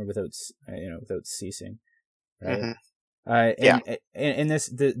stop, or without ceasing. Right. Mm-hmm. And this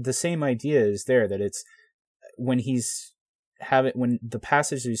the same idea is there, that it's when when the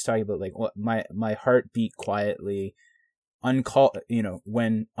passage that he's talking about, like, what my heart beat quietly,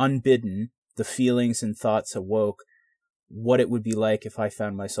 when unbidden, the feelings and thoughts awoke, what it would be like if I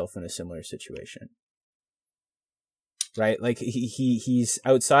found myself in a similar situation. Right? Like, he's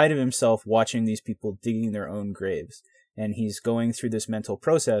outside of himself watching these people digging their own graves, and he's going through this mental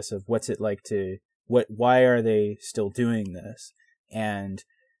process of what's it like why are they still doing this? And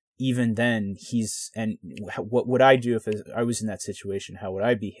even then, what would I do if I was in that situation? How would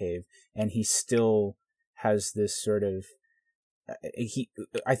I behave? And he still has this sort of,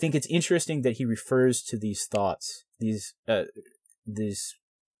 I think it's interesting that he refers to these thoughts, these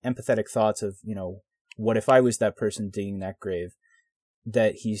empathetic thoughts of, what if I was that person digging that grave?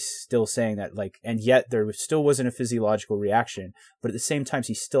 That he's still saying that, like, and yet there still wasn't a physiological reaction, but at the same time,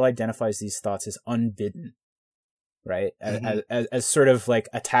 he still identifies these thoughts as unbidden, right? Mm-hmm. As sort of like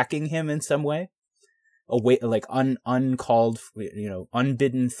attacking him in some way, like uncalled,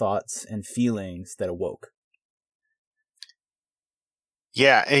 unbidden thoughts and feelings that awoke.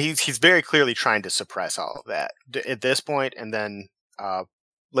 Yeah, and he's very clearly trying to suppress all of that at this point, and then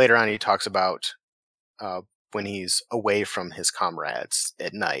later on he talks about when he's away from his comrades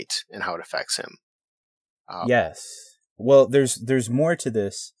at night and how it affects him. Yes. Well, there's more to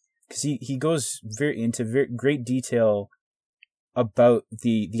this, because he goes into great detail about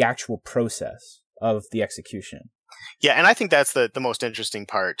the actual process of the execution. Yeah, and I think that's the most interesting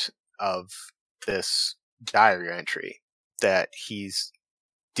part of this diary entry, that he's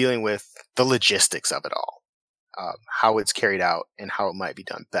dealing with the logistics of it all, how it's carried out and how it might be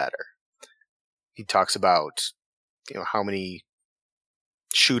done better. He talks about, how many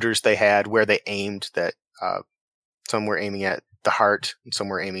shooters they had, where they aimed, that some were aiming at the heart and some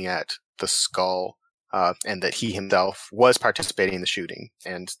were aiming at the skull, and that he himself was participating in the shooting,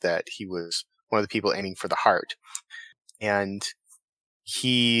 and that he was one of the people aiming for the heart. And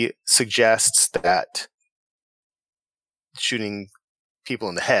he suggests that shooting people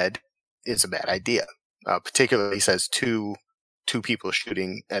in the head is a bad idea. Particularly, he says two people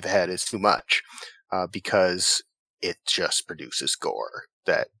shooting at the head is too much, because it just produces gore,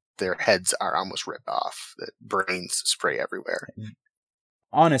 that their heads are almost ripped off, that brains spray everywhere.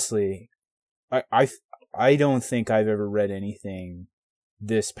 Honestly, I don't think I've ever read anything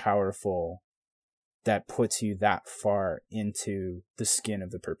this powerful that puts you that far into the skin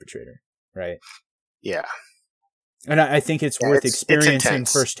of the perpetrator, right? Yeah. And I think it's worth experiencing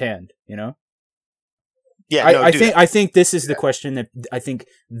firsthand, Yeah, I think this is the question that I think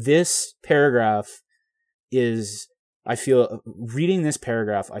this paragraph is I feel reading this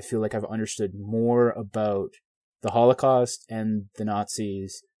paragraph, I feel like I've understood more about the Holocaust and the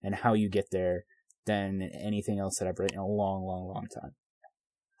Nazis and how you get there than anything else that I've read in a long, long, long time.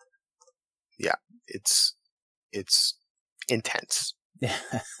 Yeah, it's intense.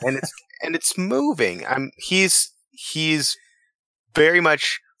 and it's moving. He's very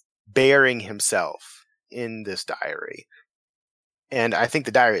much bearing himself in this diary. And I think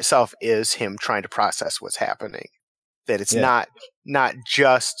the diary itself is him trying to process what's happening. That it's not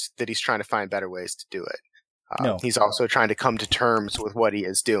just that he's trying to find better ways to do it. No. He's also trying to come to terms with what he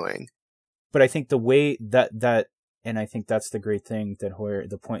is doing. But I think the way that and I think that's the great thing that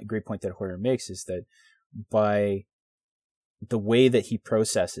great point that Hoyer makes is that by the way that he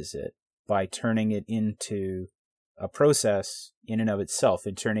processes it, by turning it into a process in and of itself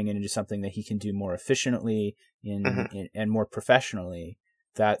and turning it into something that he can do more efficiently and more professionally,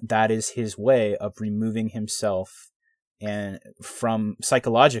 that is his way of removing himself and from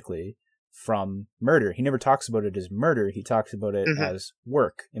psychologically from murder. He never talks about it as murder. He talks about it as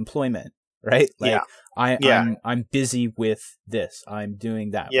work, employment, right? Like I'm busy with this. I'm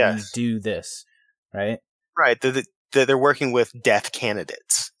doing that. Yes. We do this, right? Right. They're working with death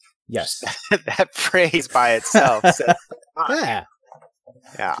candidates. Yes. That phrase by itself says, yeah,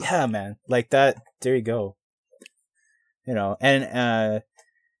 man. Like that. There you go. You know, and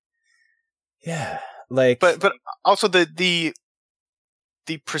like, but also the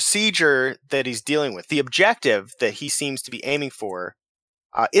procedure that he's dealing with, the objective that he seems to be aiming for,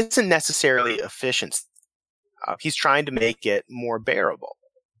 isn't necessarily efficiency. He's trying to make it more bearable.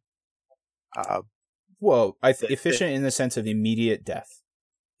 Well, efficient in the sense of immediate death.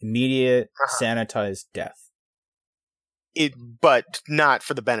 Immediate, sanitized death. But not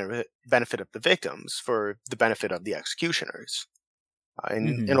for the benefit of the victims, for the benefit of the executioners.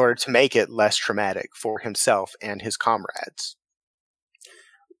 In order to make it less traumatic for himself and his comrades.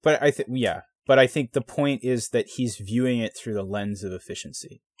 But I think the point is that he's viewing it through the lens of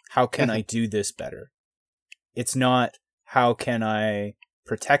efficiency. How can I do this better? It's not how can I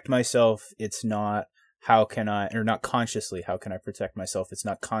protect myself. It's not how can I, or not consciously, how can I protect myself? It's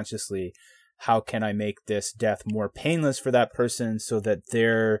not consciously, how can I make this death more painless for that person so that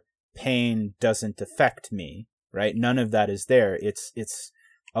their pain doesn't affect me, right? None of that is there. It's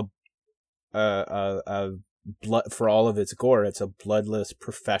a blood, for all of its gore, it's a bloodless,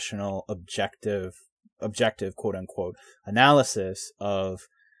 professional, objective, quote unquote, analysis of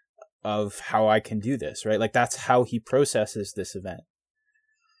how I can do this, right? Like that's how he processes this event.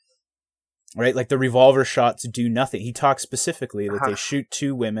 Right, like the revolver shots do nothing. He talks specifically that they shoot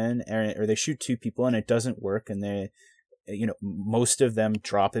two women or they shoot two people and it doesn't work, and they, you know, most of them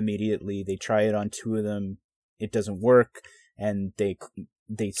drop immediately. They try it on two of them, it doesn't work, and they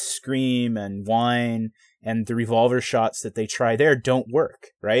scream and whine, and the revolver shots that they try there don't work,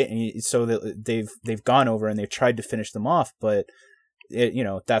 right? And so that they've gone over and they've tried to finish them off, but I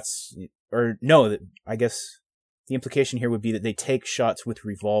guess the implication here would be that they take shots with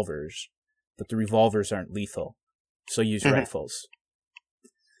revolvers. But the revolvers aren't lethal, so use rifles.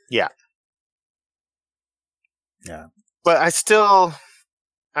 Yeah. But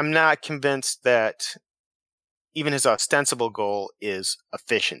I'm not convinced that even his ostensible goal is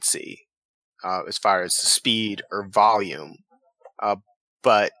efficiency, as far as speed or volume,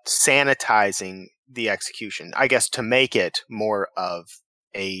 but sanitizing the execution, I guess, to make it more of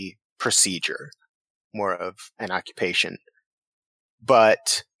a procedure, more of an occupation.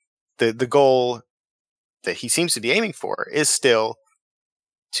 But the goal that he seems to be aiming for is still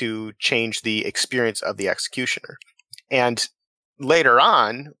to change the experience of the executioner. And later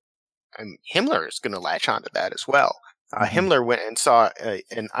on, Himmler is going to latch onto that as well. Himmler went and saw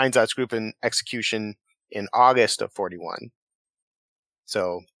an Einsatzgruppen execution in August of 41.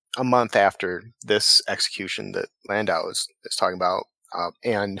 So a month after this execution that Landau is talking about.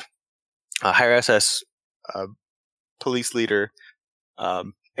 And Higher SS police leader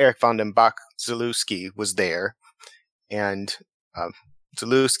Erich von den Bach-Zelewski was there. And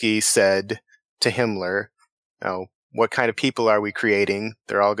Zelewski said to Himmler, what kind of people are we creating?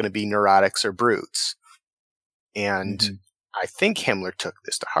 They're all going to be neurotics or brutes. And I think Himmler took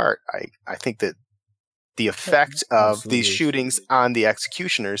this to heart. I think that the effect of these shootings on the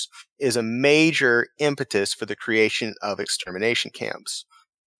executioners is a major impetus for the creation of extermination camps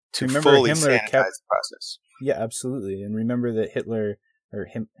to fully sanitize the process. Yeah, absolutely. And remember that Himmler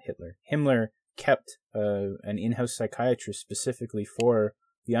kept an in-house psychiatrist specifically for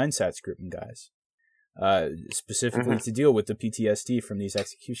the Einsatzgruppen guys, specifically to deal with the PTSD from these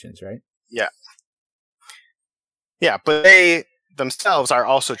executions, right? Yeah. Yeah, but they themselves are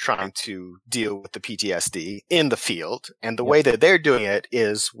also trying to deal with the PTSD in the field. And the Yep. way that they're doing it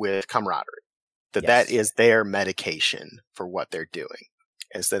is with camaraderie. That Yes. is their medication for what they're doing,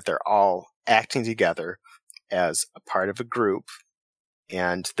 is that they're all acting together as a part of a group,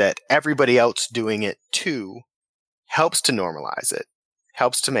 and that everybody else doing it too helps to normalize it,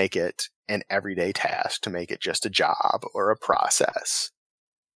 helps to make it an everyday task, to make it just a job or a process.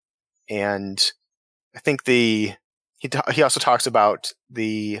 And I think he also talks about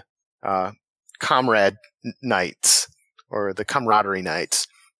the comrade nights, or the camaraderie nights,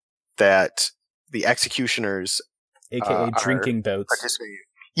 that the executioners, AKA drinking bouts. participating.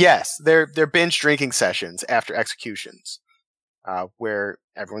 Yes, they're binge drinking sessions after executions, where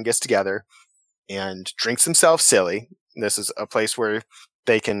everyone gets together and drinks themselves silly. This is a place where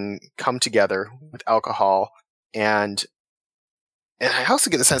they can come together with alcohol, and I also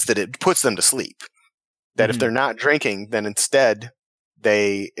get the sense that it puts them to sleep. That if they're not drinking, then instead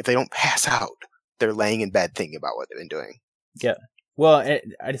if they don't pass out, they're laying in bed thinking about what they've been doing. Yeah. Well,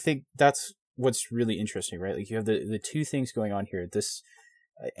 I think that's what's really interesting, right? Like, you have the two things going on here. This,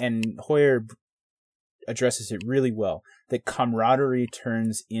 and Hoyer addresses it really well, that camaraderie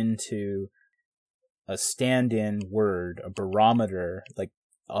turns into a stand-in word, a barometer, like,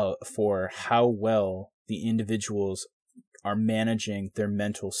 for how well the individuals are managing their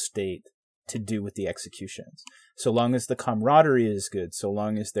mental state to do with the executions. So long as the camaraderie is good, so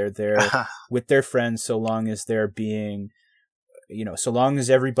long as they're there with their friends, so long as they're being, so long as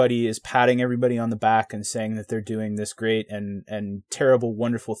everybody is patting everybody on the back and saying that they're doing this great and terrible,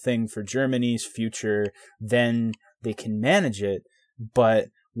 wonderful thing for Germany's future, then they can manage it. But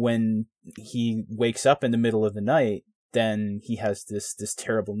when he wakes up in the middle of the night, then he has this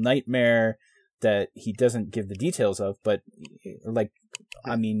terrible nightmare that he doesn't give the details of, but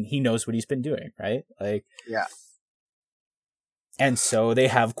he knows what he's been doing, right? Yeah. And so they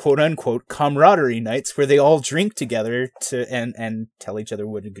have quote unquote camaraderie nights where they all drink together and tell each other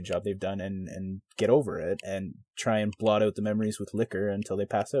what a good job they've done and get over it and try and blot out the memories with liquor until they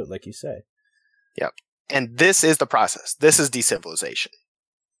pass out, like you say. Yep. And this is the process. This is decivilization.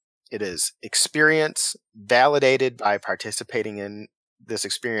 It is experience validated by participating in this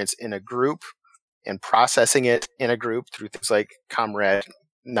experience in a group and processing it in a group through things like comrade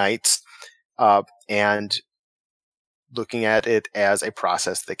nights, and looking at it as a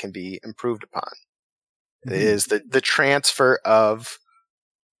process that can be improved upon. Mm-hmm. It is the transfer of,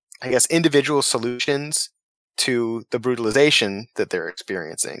 I guess, individual solutions to the brutalization that they're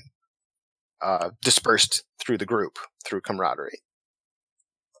experiencing, dispersed through the group, through camaraderie.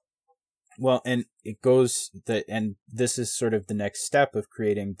 Well, and it goes that, and this is sort of the next step of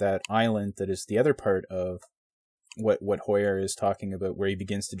creating that island that is the other part of what Hoyer is talking about, where he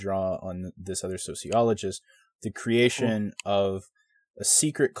begins to draw on this other sociologist, the creation of a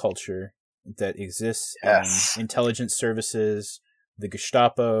secret culture that exists in intelligence services, the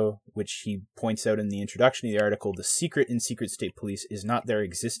Gestapo, which he points out in the introduction of the article. The secret in secret state police is not their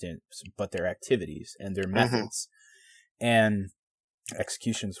existence, but their activities and their methods. And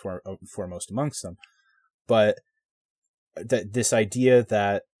executions foremost amongst them. But this idea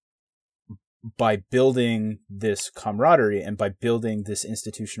that by building this camaraderie and by building this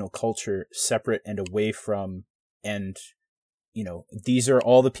institutional culture separate and away from, and these are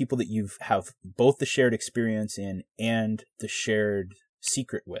all the people that you have both the shared experience in and the shared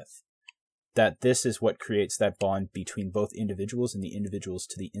secret with, that this is what creates that bond between both individuals and the individuals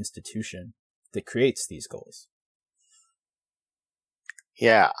to the institution that creates these goals.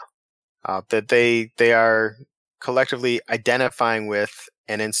 Yeah, that they are collectively identifying with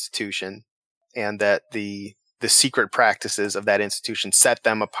an institution, and that the secret practices of that institution set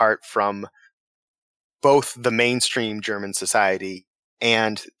them apart from both the mainstream German society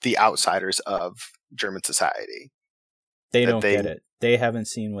and the outsiders of German society. They don't get it. They haven't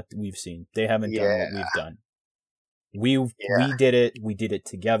seen what we've seen. They haven't done what we've done. We did it. We did it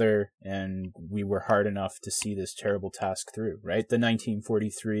together, and we were hard enough to see this terrible task through. Right? The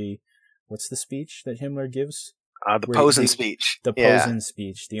 1943. What's the speech that Himmler gives? The Posen speech. The Posen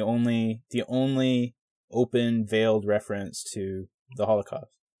speech. The only open veiled reference to the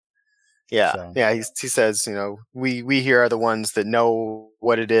Holocaust. Yeah, so. Yeah. He says, we here are the ones that know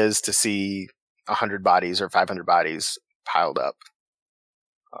what it is to see 100 bodies or 500 bodies piled up.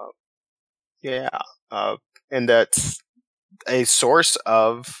 And that's a source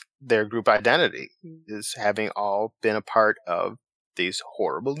of their group identity, is having all been a part of these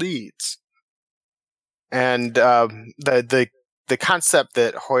horrible deeds. And the concept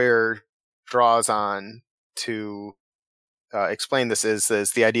that Hoyer draws on to explain this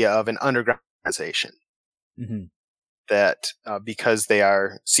is the idea of an underground organization. Mm-hmm. that because they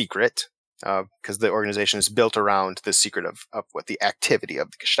are secret, because the organization is built around the secret of what the activity of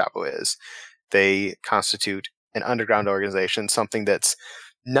the Gestapo is, they constitute an underground organization, something that's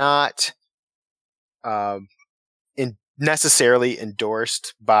not necessarily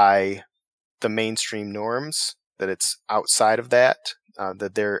endorsed by the mainstream norms, that it's outside of that,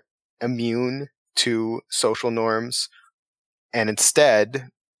 that they're immune to social norms, and instead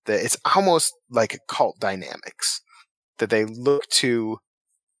that it's almost like cult dynamics, that they look to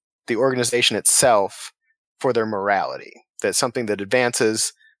the organization itself for their morality, that something that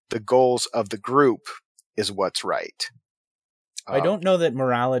advances the goals of the group is what's right. I don't know that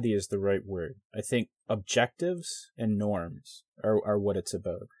morality is the right word. I think objectives and norms are what it's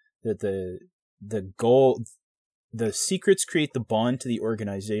about. That the goal, the secrets create the bond to the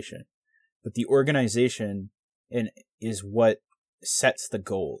organization, but the organization is what sets the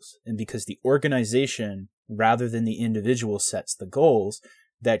goals. And because the organization, rather than the individual, sets the goals,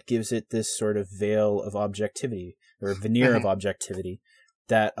 that gives it this sort of veil of objectivity, or a veneer of objectivity,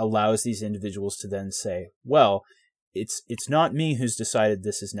 that allows these individuals to then say, well, it's not me who's decided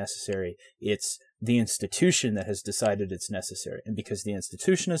this is necessary. It's the institution that has decided it's necessary. And because the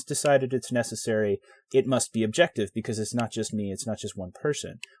institution has decided it's necessary, it must be objective, because it's not just me, it's not just one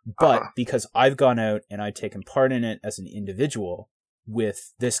person. But because I've gone out and I've taken part in it as an individual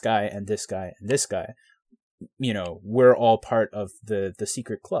with this guy and this guy and this guy, we're all part of the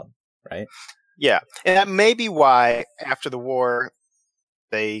secret club, right? Yeah. And that may be why after the war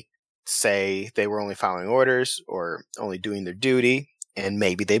they say they were only following orders or only doing their duty, and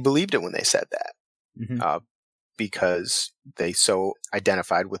maybe they believed it when they said that, because they so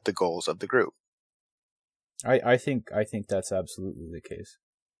identified with the goals of the group. I think that's absolutely the case.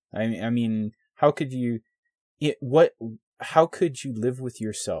 I mean, how could you live with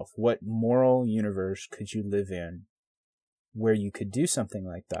yourself? What moral universe could you live in where you could do something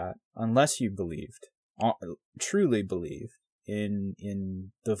like that unless you truly believed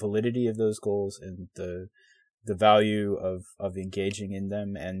in the validity of those goals and the value of engaging in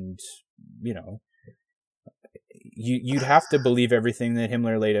them? And you'd have to believe everything that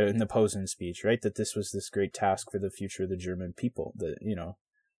Himmler laid out in the Posen speech, right? That this was this great task for the future of the German people. That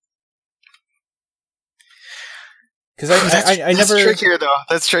because I never.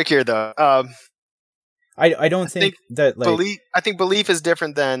 That's trickier though. I don't think that belief. I think belief is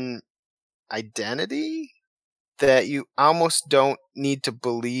different than identity. That you almost don't need to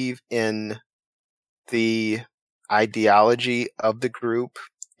believe in the ideology of the group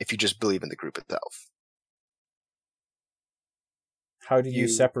if you just believe in the group itself. How do you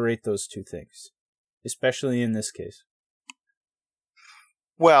separate those two things, especially in this case?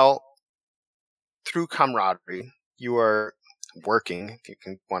 Well, through camaraderie, you are working, if you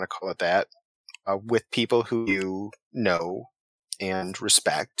can want to call it that, with people who you know and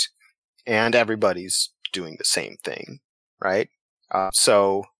respect, and everybody's doing the same thing, right?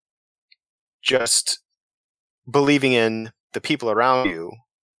 So just believing in the people around you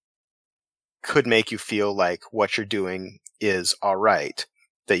could make you feel like what you're doing is all right,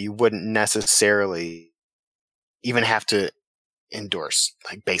 that you wouldn't necessarily even have to endorse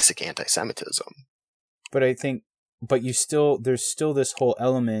like basic anti-Semitism. But I think, there's still this whole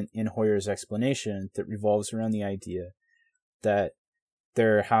element in Hoyer's explanation that revolves around the idea that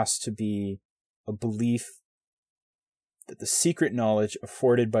there has to be a belief that the secret knowledge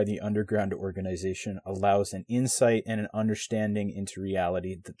afforded by the underground organization allows an insight and an understanding into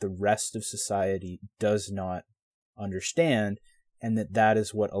reality that the rest of society does not understand, and that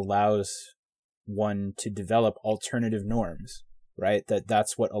is what allows one to develop alternative norms, right?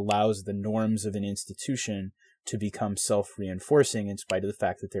 That's what allows the norms of an institution to become self-reinforcing in spite of the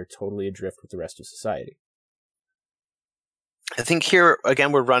fact that they're totally adrift with the rest of society. I think here,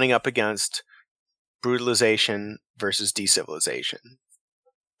 again, we're running up against brutalization versus decivilization.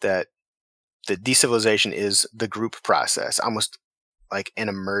 That the decivilization is the group process, almost like an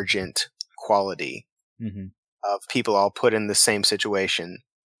emergent quality of people all put in the same situation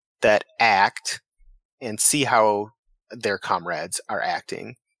that act and see how their comrades are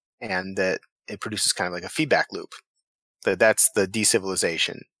acting, and that it produces kind of like a feedback loop. That's the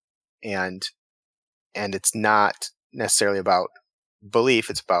decivilization. And it's not necessarily about belief,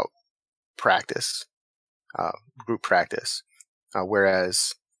 it's about practice. Group practice,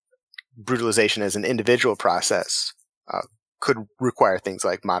 whereas brutalization as an individual process could require things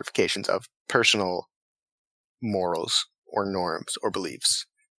like modifications of personal morals or norms or beliefs.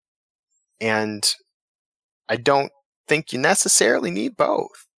 And I don't think you necessarily need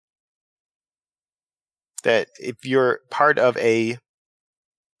both. That if you're part of a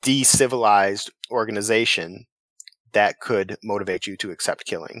decivilized organization, that could motivate you to accept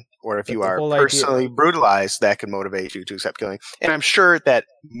killing. Or if But you the are whole personally idea- brutalized, that could motivate you to accept killing. And I'm sure that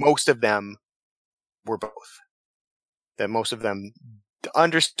most of them were both. That most of them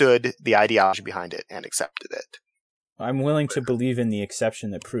understood the ideology behind it and accepted it. I'm willing to believe in the exception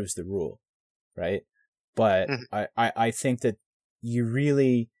that proves the rule, right? But I think that you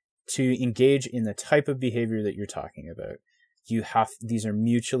really, to engage in the type of behavior that you're talking about, these are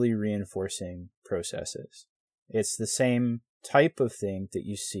mutually reinforcing processes. It's the same type of thing that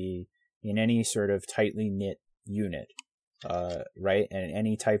you see in any sort of tightly knit unit, right? And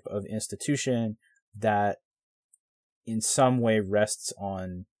any type of institution that in some way rests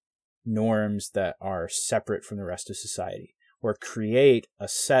on norms that are separate from the rest of society, or create a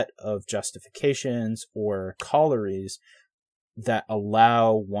set of justifications or corollaries that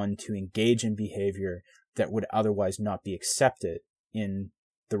allow one to engage in behavior that would otherwise not be accepted in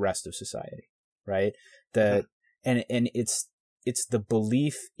the rest of society, right? That and it's the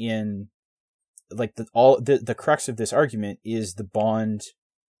belief in, like, the crux of this argument is the bond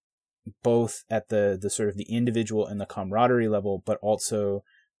both at the sort of the individual and the camaraderie level, but also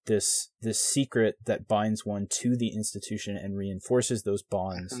this secret that binds one to the institution and reinforces those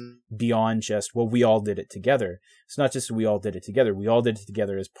bonds beyond just, well, we all did it together. It's not just we all did it together. We all did it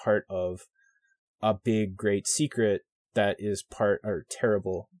together as part of a big, great secret that is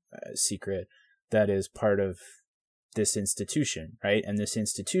terrible secret that is part of this institution, right? And this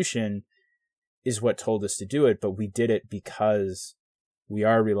institution is what told us to do it, but we did it because we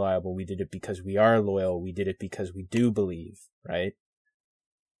are reliable. We did it because we are loyal. We did it because we do believe, right?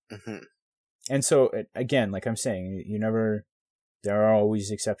 And so, again, like I'm saying, there are always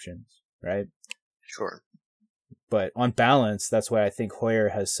exceptions, right? Sure. But on balance, that's why I think Hoyer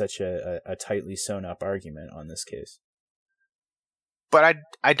has such a tightly sewn up argument on this case. But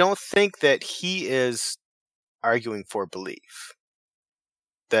I don't think that he is arguing for belief.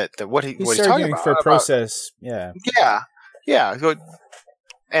 That what he's talking arguing about, for process, yeah.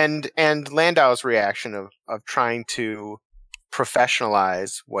 And Landau's reaction of trying to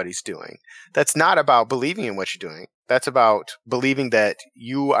professionalize what he's doing. That's not about believing in what you're doing. That's about believing that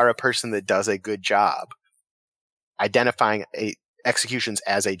you are a person that does a good job, identifying executions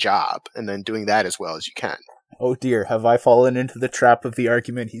as a job, and then doing that as well as you can. Oh dear, have I fallen into the trap of the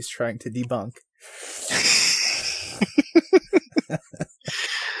argument he's trying to debunk?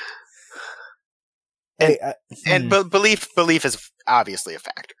 But belief is obviously a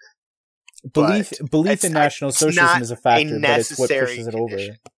factor. Belief in National Socialism is a factor, but it's what pushes it over.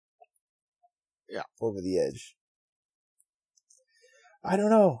 Yeah, over the edge. I don't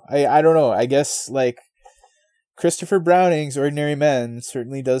know. I don't know. I guess, like, Christopher Browning's Ordinary Men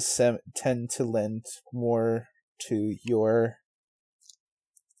certainly does tend to lend more to your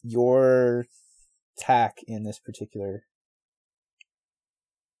tack in this particular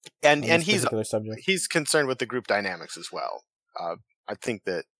he's concerned with the group dynamics as well. I think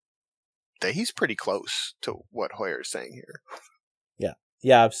that he's pretty close to what Hoyer is saying here.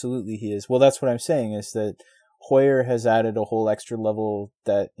 Yeah, absolutely he is. Well, that's what I'm saying, is that Hoyer has added a whole extra level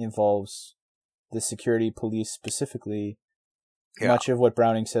that involves the security police specifically. Yeah. Much of what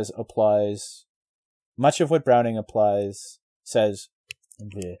Browning applies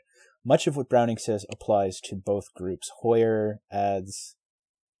to both groups. Hoyer adds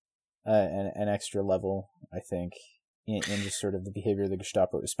an extra level, I think, in just sort of the behavior of the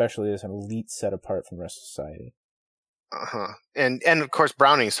Gestapo, especially as an elite set apart from the rest of society. And of course,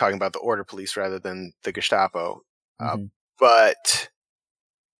 Browning is talking about the order police rather than the Gestapo. But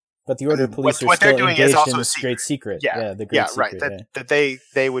the order police are still engaged in this great secret. Yeah, the great secret. Right. Yeah. That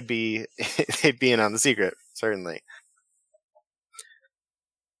they would be they'd be in on the secret, certainly.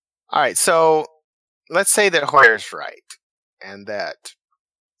 All right, so let's say that Hoyer's right, and that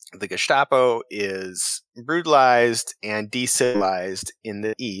the Gestapo is brutalized and decivilized in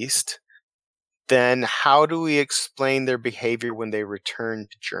the East. Then how do we explain their behavior when they return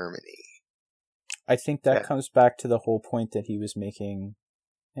to Germany? I think that comes back to the whole point that he was making,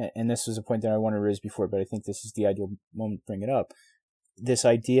 and this was a point that I wanted to raise before, but I think this is the ideal moment to bring it up. This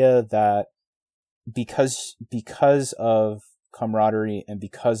idea that because of camaraderie and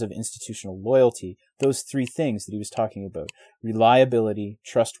because of institutional loyalty, those three things that he was talking about, reliability,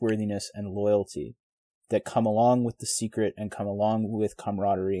 trustworthiness, and loyalty, that come along with the secret and come along with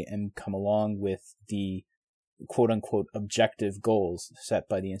camaraderie and come along with the quote-unquote objective goals set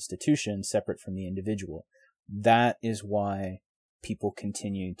by the institution separate from the individual. That is why people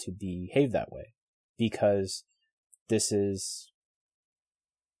continue to behave that way, because this is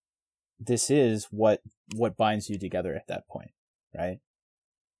what binds you together at that point, right?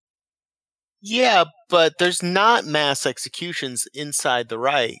 Yeah, but there's not mass executions inside the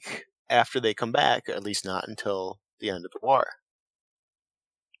Reich after they come back, at least not until the end of the war.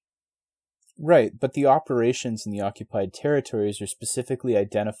 Right, but the operations in the occupied territories are specifically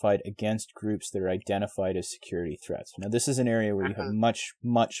identified against groups that are identified as security threats. Now, this is an area where you have much,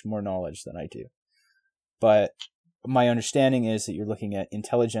 much more knowledge than I do. But my understanding is that you're looking at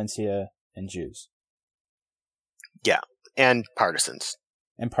intelligentsia and Jews. Yeah, and partisans.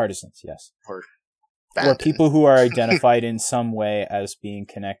 And partisans, yes. Or people who are identified in some way as being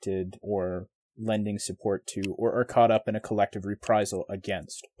connected or lending support to or are caught up in a collective reprisal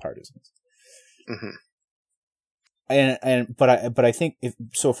against partisans. Mm-hmm. But I think if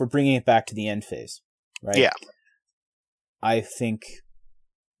we're bringing it back to the end phase, right? Yeah. I think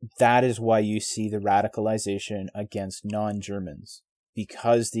that is why you see the radicalization against non-Germans,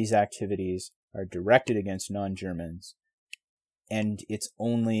 because these activities are directed against non-Germans, and it's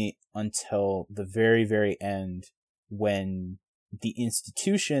only until the very, very end when the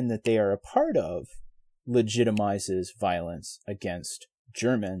institution that they are a part of legitimizes violence against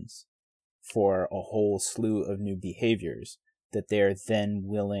Germans for a whole slew of new behaviors that they're then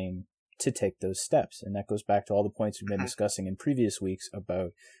willing to take those steps. And that goes back to all the points we've been discussing in previous weeks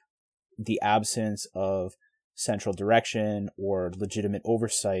about the absence of central direction or legitimate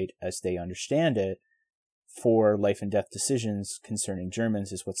oversight as they understand it for life and death decisions concerning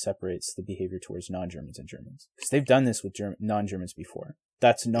Germans is what separates the behavior towards non-Germans and Germans. Because they've done this with non-Germans before.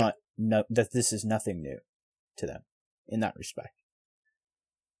 This is nothing new to them in that respect.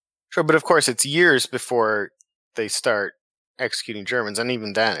 Sure, but of course it's years before they start executing Germans, and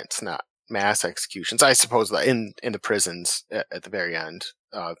even then it's not mass executions. I suppose that in the prisons at the very end,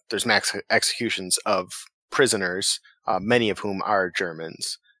 there's mass executions of prisoners, many of whom are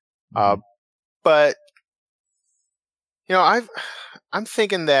Germans. But I'm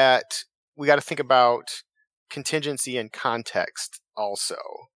thinking that we got to think about contingency and context also.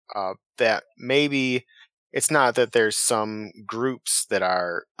 That maybe it's not that there's some groups that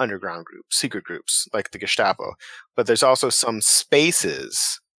are underground groups, secret groups, like the Gestapo, but there's also some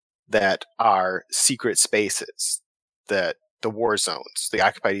spaces that are secret spaces, that the war zones, the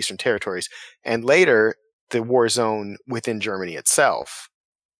occupied Eastern Territories, and later the war zone within Germany itself,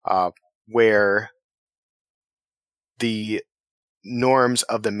 where the norms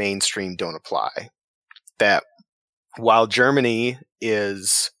of the mainstream don't apply. That while Germany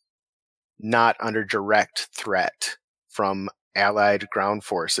is not under direct threat from Allied ground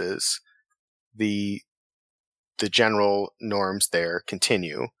forces, the general norms there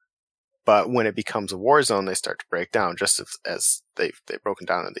continue. But when it becomes a war zone, they start to break down, just as they've broken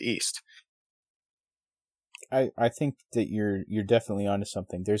down in the East. I think that you're definitely onto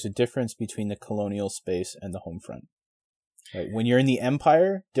something. There's a difference between the colonial space and the home front. Right? When you're in the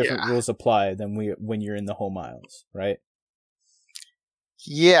empire, different rules apply than when you're in the home isles, right?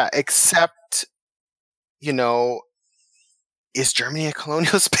 Yeah, except, is Germany a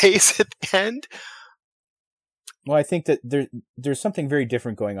colonial space at the end? Well, I think that there's something very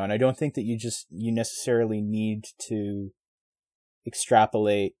different going on. I don't think that you necessarily need to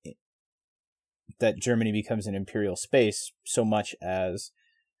extrapolate that Germany becomes an imperial space so much as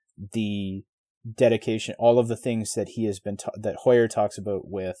the dedication, all of the things that he has been that Hoyer talks about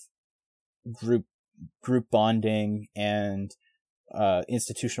with group bonding and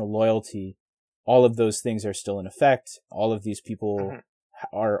institutional loyalty. All of those things are still in effect. All of these people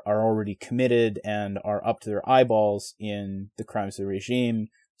are already committed and are up to their eyeballs in the crimes of the regime.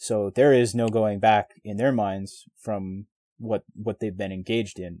 So there is no going back in their minds from what they've been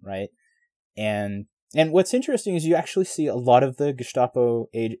engaged in, right? And what's interesting is you actually see a lot of the Gestapo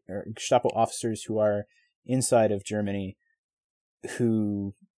officers who are inside of Germany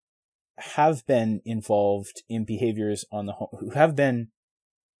who have been involved in behaviors who have been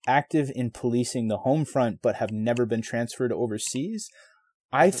active in policing the home front but have never been transferred overseas.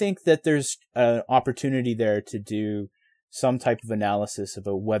 I think that there's an opportunity there to do some type of analysis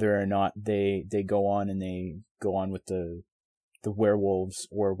about whether or not they go on with the werewolves,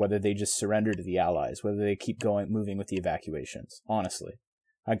 or whether they just surrender to the Allies, whether they keep moving with the evacuations, honestly.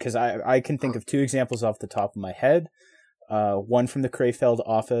 Because I can think of two examples off the top of my head, one from the Krefeld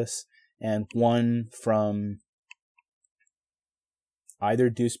office and one from either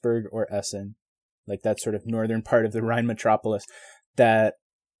Duisburg or Essen, like that sort of northern part of the Rhine metropolis, that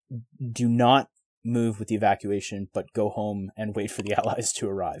do not move with the evacuation, but go home and wait for the Allies to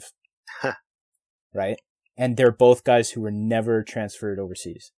arrive. Right? And they're both guys who were never transferred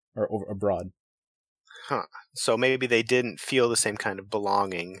overseas or abroad. So maybe they didn't feel the same kind of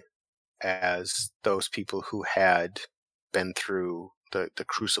belonging as those people who had been through the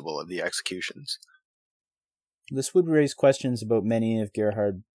crucible of the executions. This would raise questions about many of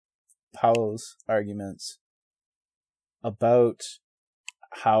Gerhard Powell's arguments about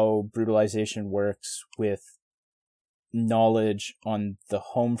how brutalization works with knowledge on the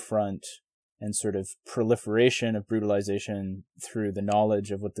home front and sort of proliferation of brutalization through the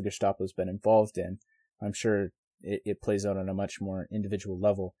knowledge of what the Gestapo's been involved in. I'm sure it plays out on a much more individual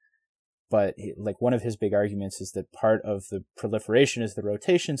level. But like one of his big arguments is that part of the proliferation is the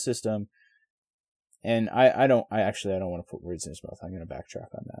rotation system. And I don't want to put words in his mouth. I'm going to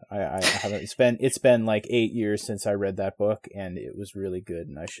backtrack on that. I haven't. It's been like 8 years since I read that book, and it was really good.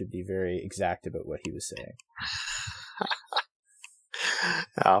 And I should be very exact about what he was saying.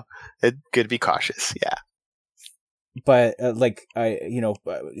 Oh, it's good to be cautious. Yeah. But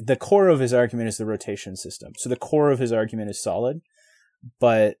the core of his argument is the rotation system. So the core of his argument is solid,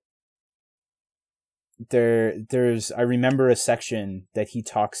 but there's I remember a section that he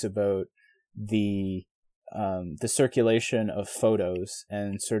talks about the circulation of photos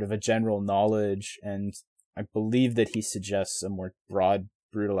and sort of a general knowledge, and I believe that he suggests a more broad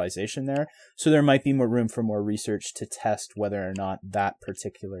brutalization there. So there might be more room for more research to test whether or not that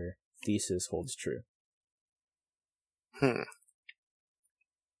particular thesis holds true.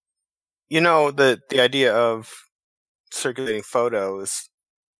 You know, the idea of circulating photos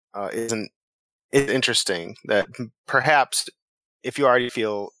is interesting. That perhaps if you already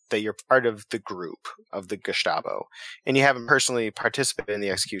feel that you're part of the group of the Gestapo and you haven't personally participated in the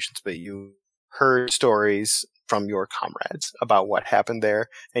executions, but you heard stories from your comrades about what happened there,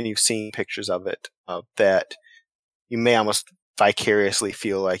 and you've seen pictures of it, that you may almost vicariously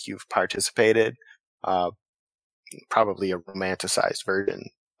feel like you've participated, probably a romanticized version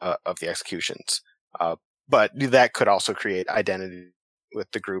of the executions. But that could also create identity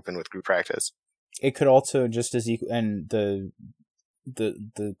with the group and with group practice. It could also just as equal, and the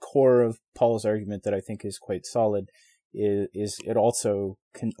core of Paul's argument that I think is quite solid is it also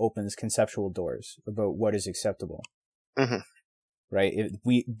opens conceptual doors about what is acceptable. Mm-hmm. Right?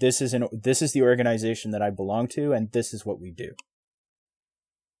 This is the organization that I belong to, and this is what we do.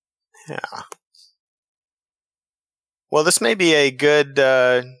 Yeah. Well, this may be a good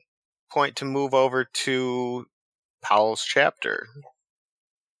point to move over to Powell's chapter.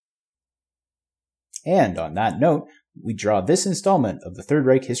 And on that note, we draw this installment of the Third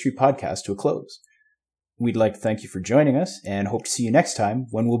Reich History Podcast to a close. We'd like to thank you for joining us and hope to see you next time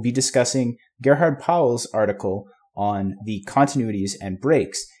when we'll be discussing Gerhard Powell's article on the continuities and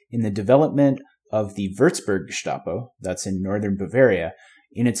breaks in the development of the Würzburg Gestapo, that's in northern Bavaria,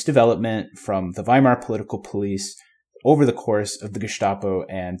 in its development from the Weimar political police over the course of the Gestapo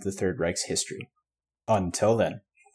and the Third Reich's history. Until then.